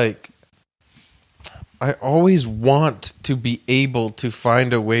is I always want to be able to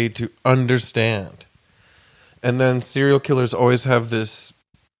find a way to understand. And then serial killers always have this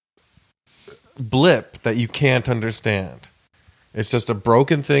blip that you can't understand. It's just a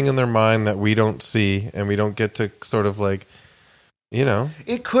broken thing in their mind that we don't see, and we don't get to sort of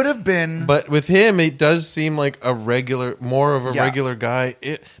It could have been... But with him, it does seem like more of a regular guy.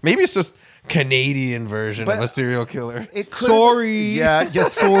 Maybe it's just Canadian version of a serial killer. Sorry.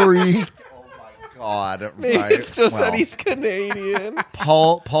 Sorry. God, maybe right. it's just that he's Canadian.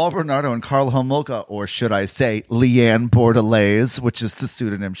 Paul Bernardo and Carl Homolka, or should I say Leanne Bordelaise, which is the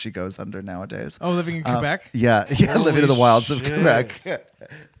pseudonym she goes under nowadays. Oh, living in Quebec? Living in the wilds of Quebec.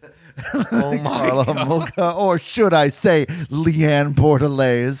 Oh my Carl Homolka, or should I say Leanne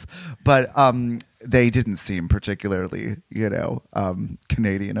Bordelaise. But they didn't seem particularly,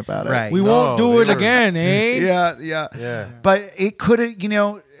 Canadian about it. Right. We won't do it again, eh? Yeah. But it could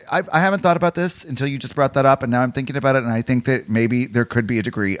have, I haven't thought about this until you just brought that up, and now I'm thinking about it, and I think that maybe there could be a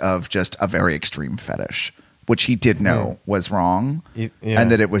degree of just a very extreme fetish, which he did know was wrong,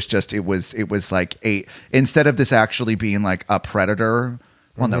 and that it was like instead of this actually being like a predator.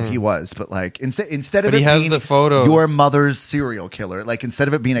 Well, no, he was, but instead of he has being the photos. Your mother's serial killer, instead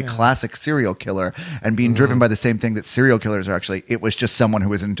of it being a classic serial killer and being driven by the same thing that serial killers are actually, it was just someone who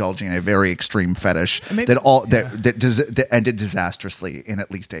was indulging in a very extreme fetish that ended disastrously in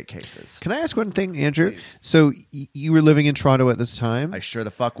at least 8 cases. Can I ask one thing, Andrew? Please. So you were living in Toronto at this time? I sure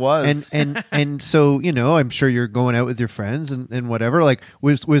the fuck was. And so, I'm sure you're going out with your friends and whatever.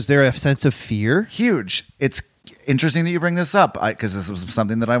 Was there a sense of fear? Huge. It's interesting that you bring this up because this was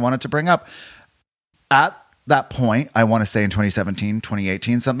something that I wanted to bring up. At that point, I want to say in 2017,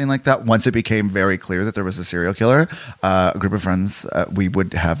 2018, something like that, once it became very clear that there was a serial killer, a group of friends, we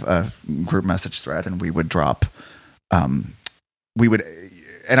would have a group message thread and we would drop, and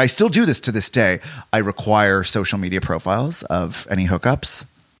I still do this to this day, I require social media profiles of any hookups,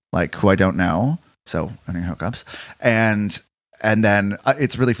 who I don't know, so any hookups, and then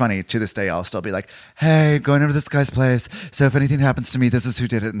it's really funny. To this day, I'll still be like, hey, going over to this guy's place. So if anything happens to me, this is who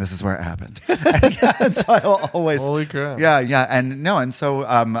did it and this is where it happened. and so I'll always... Holy crap. Yeah. And so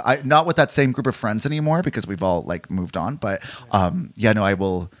I not with that same group of friends anymore because we've all moved on. But I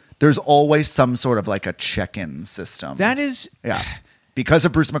will... There's always some sort of a check-in system. That is... Yeah. Because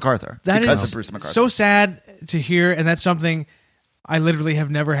of Bruce McArthur. Because of Bruce McArthur. So sad to hear, and that's something I literally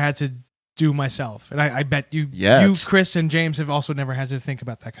have never had to do myself, and I bet you, Chris and James have also never had to think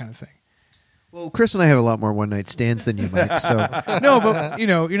about that kind of thing. Well, Chris and I have a lot more one-night stands than you, Mike. So No, but you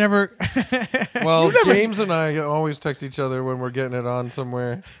never. Well, James and I always text each other when we're getting it on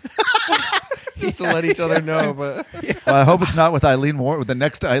somewhere. Just to let each other know, but Well, I hope it's not with with the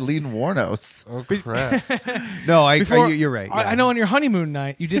next Eileen Warnos. oh crap! no, you're right. I know on your honeymoon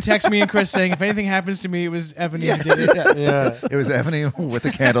night, you did text me and Chris saying, if anything happens to me, it was Ebony who did it. Yeah. It was Ebony with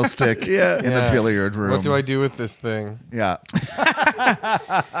a candlestick in the billiard room. What do I do with this thing? Yeah.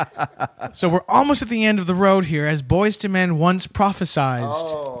 So we're almost at the end of the road here, as Boys to Men once prophesized.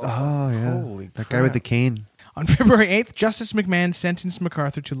 Oh yeah, Holy that guy with the cane. On February 8th, Justice McMahon sentenced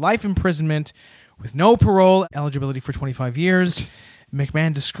McArthur to life imprisonment with no parole, eligibility for 25 years.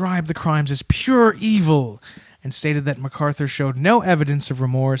 McMahon described the crimes as pure evil and stated that McArthur showed no evidence of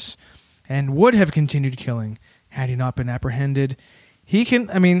remorse and would have continued killing had he not been apprehended.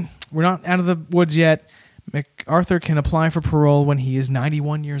 We're not out of the woods yet. McArthur can apply for parole when he is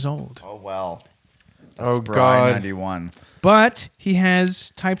 91 years old. Oh, well. Oh, Spry God. 91. But he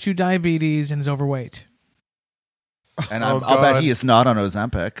has type 2 diabetes and is overweight. And Oh, I'll bet God. he is not on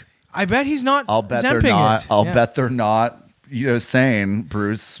Ozempic. I bet he's not I'll bet Zemping they're not. it. I'll Yeah. bet they're not. Saying,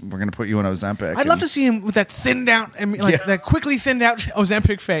 Bruce, we're going to put you on Ozempic. I'd love to see him with that thinned out, that quickly thinned out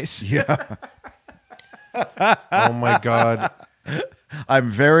Ozempic face. Yeah. Oh my God! I'm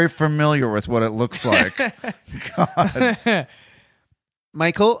very familiar with what it looks like. God.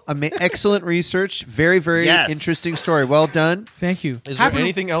 Michael, excellent research. Very, very Yes. interesting story. Well done. Thank you. Is there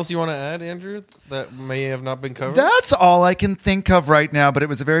anything else you want to add, Andrew, that may have not been covered? That's all I can think of right now. But it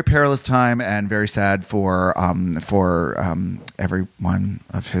was a very perilous time and very sad for every one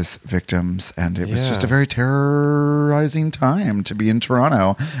of his victims, and it was just a very terrorizing time to be in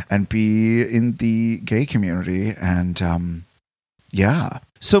Toronto and be in the gay community, and yeah.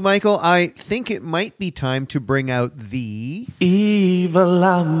 So, Michael, I think it might be time to bring out the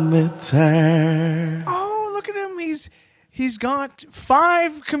Evilometer. Oh, look at him. He's got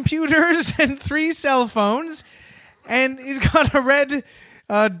 5 computers and 3 cell phones, and he's got a red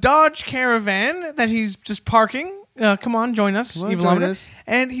Dodge Caravan that he's just parking. Come on, join us, Come on, Evilometer. join us.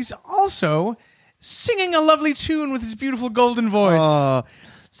 And he's also singing a lovely tune with his beautiful golden voice.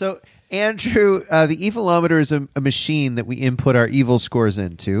 So, Andrew, the Evilometer is a machine that we input our evil scores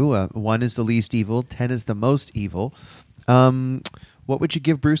into. 1 is the least evil, 10 is the most evil. What would you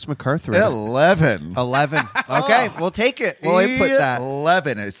give Bruce McArthur? 11. 11. Okay, we'll take it. We'll input that.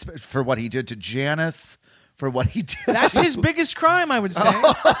 11 is for what he did to Janice, for what he did That's to, his biggest crime, I would say.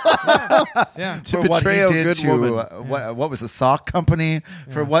 Yeah. for what he betray a did good to woman. what was the sock company,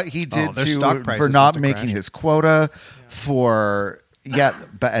 for what he did their stock to prices for not must have making crashed. his quota, for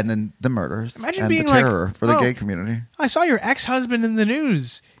but and then the murders Imagine and being the like, terror for the "Oh, gay community. I saw your ex-husband in the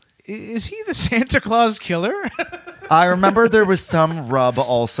news. Is he the Santa Claus killer? I remember there was some rub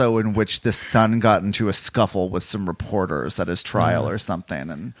also in which the son got into a scuffle with some reporters at his trial or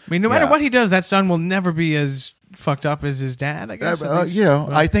something. And I mean, no matter what he does, that son will never be as fucked up as his dad, I guess. at least.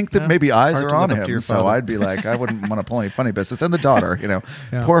 I think that maybe eyes Hard are to on live up to him, your so father. I'd be like, I wouldn't want to pull any funny business. And the daughter,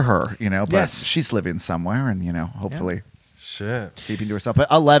 poor her, but Yes. she's living somewhere, and hopefully Shit. keeping to herself. But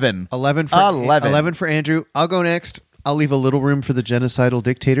 11, 11 for Andrew. I'll go next. I'll leave a little room for the genocidal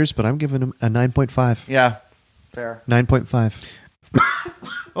dictators, but I'm giving him a 9.5. Yeah, fair. 9.5.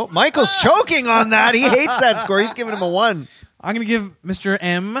 Oh, Michael's choking on that. He hates that score. He's giving him a 1. I'm going to give Mr.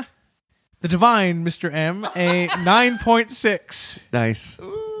 M, the divine Mr. M, a 9.6. Nice.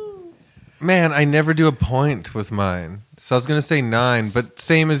 Man, I never do a point with mine. So I was going to say 9, but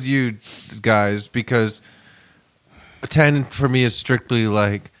same as you guys, because 10 for me is strictly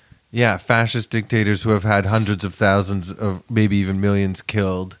like, fascist dictators who have had hundreds of thousands of maybe even millions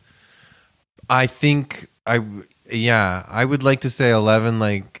killed. I think I would like to say 11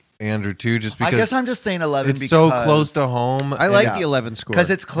 like Andrew too, just because I guess I'm just saying 11 it's because so close to home. I like Yeah. the 11 score. because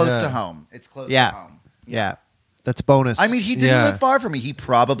it's close Yeah. to home. It's close Yeah. to home. Yeah. That's bonus. I mean, he didn't Yeah. live far from me. He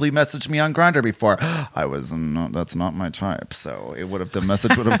probably messaged me on Grindr before. I was not. That's not my type. So the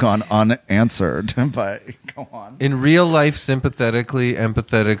message would have gone unanswered. But go on. In real life, sympathetically,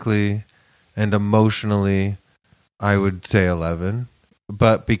 empathetically, and emotionally, I would say 11.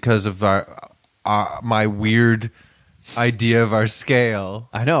 But because of my weird idea of our scale,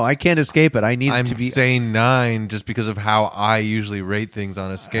 I know. I can't escape it. I need I'm it to be. saying 9 just because of how I usually rate things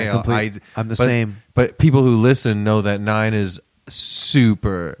on a scale. I'm the same. But people who listen know that 9 is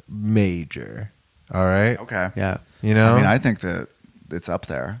super major. All right? Okay. Yeah. You know? I mean, I think that it's up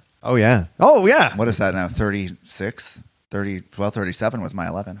there. Oh, yeah. Oh, yeah. What is that now? 36? 37 was my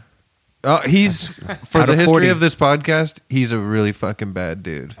 11. He's, for Out the of history 40. of this podcast, he's a really fucking bad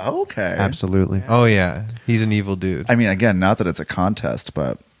dude. Okay. Absolutely. Oh, yeah. He's an evil dude. I mean, again, not that it's a contest,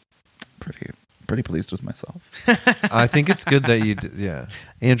 but pretty pretty pleased with myself. I think it's good that you.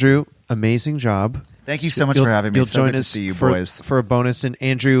 Andrew, amazing job. Thank you so much for having me. You'll So join good to us see you, for, boys. for a bonus. And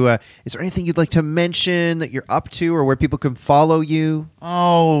Andrew, is there anything you'd like to mention that you're up to, or where people can follow you?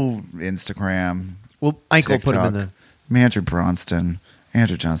 Oh, Instagram. Well, Ike will put him in TikTok. the. Andrew Bronston.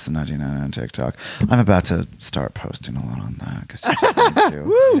 Andrew Johnston 99 on TikTok. I'm about to start posting a lot on that because you just need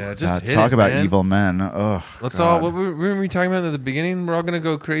to. Yeah, just hit talk it, about man. evil men. Oh, Let's God. all. What were we talking about at the beginning? We're all gonna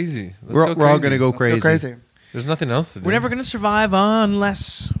go crazy. We're all going to go Let's crazy. go crazy. There's nothing else to do. We're never gonna survive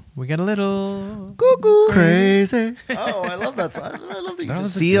unless we get a little Crazy. Oh, I love that song. I love that you That just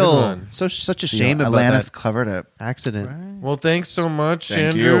was a Seal. good one. Such a shame about Atlantis that covered it. accident. Well, thanks so much,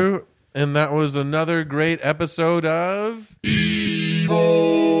 Thank Andrew. you. And that was another great episode of.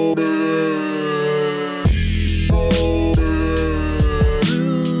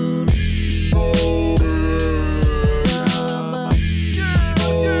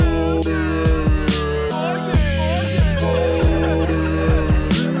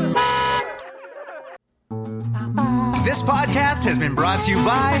 This podcast has been brought to you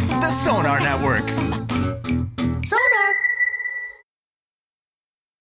by the Sonar Network.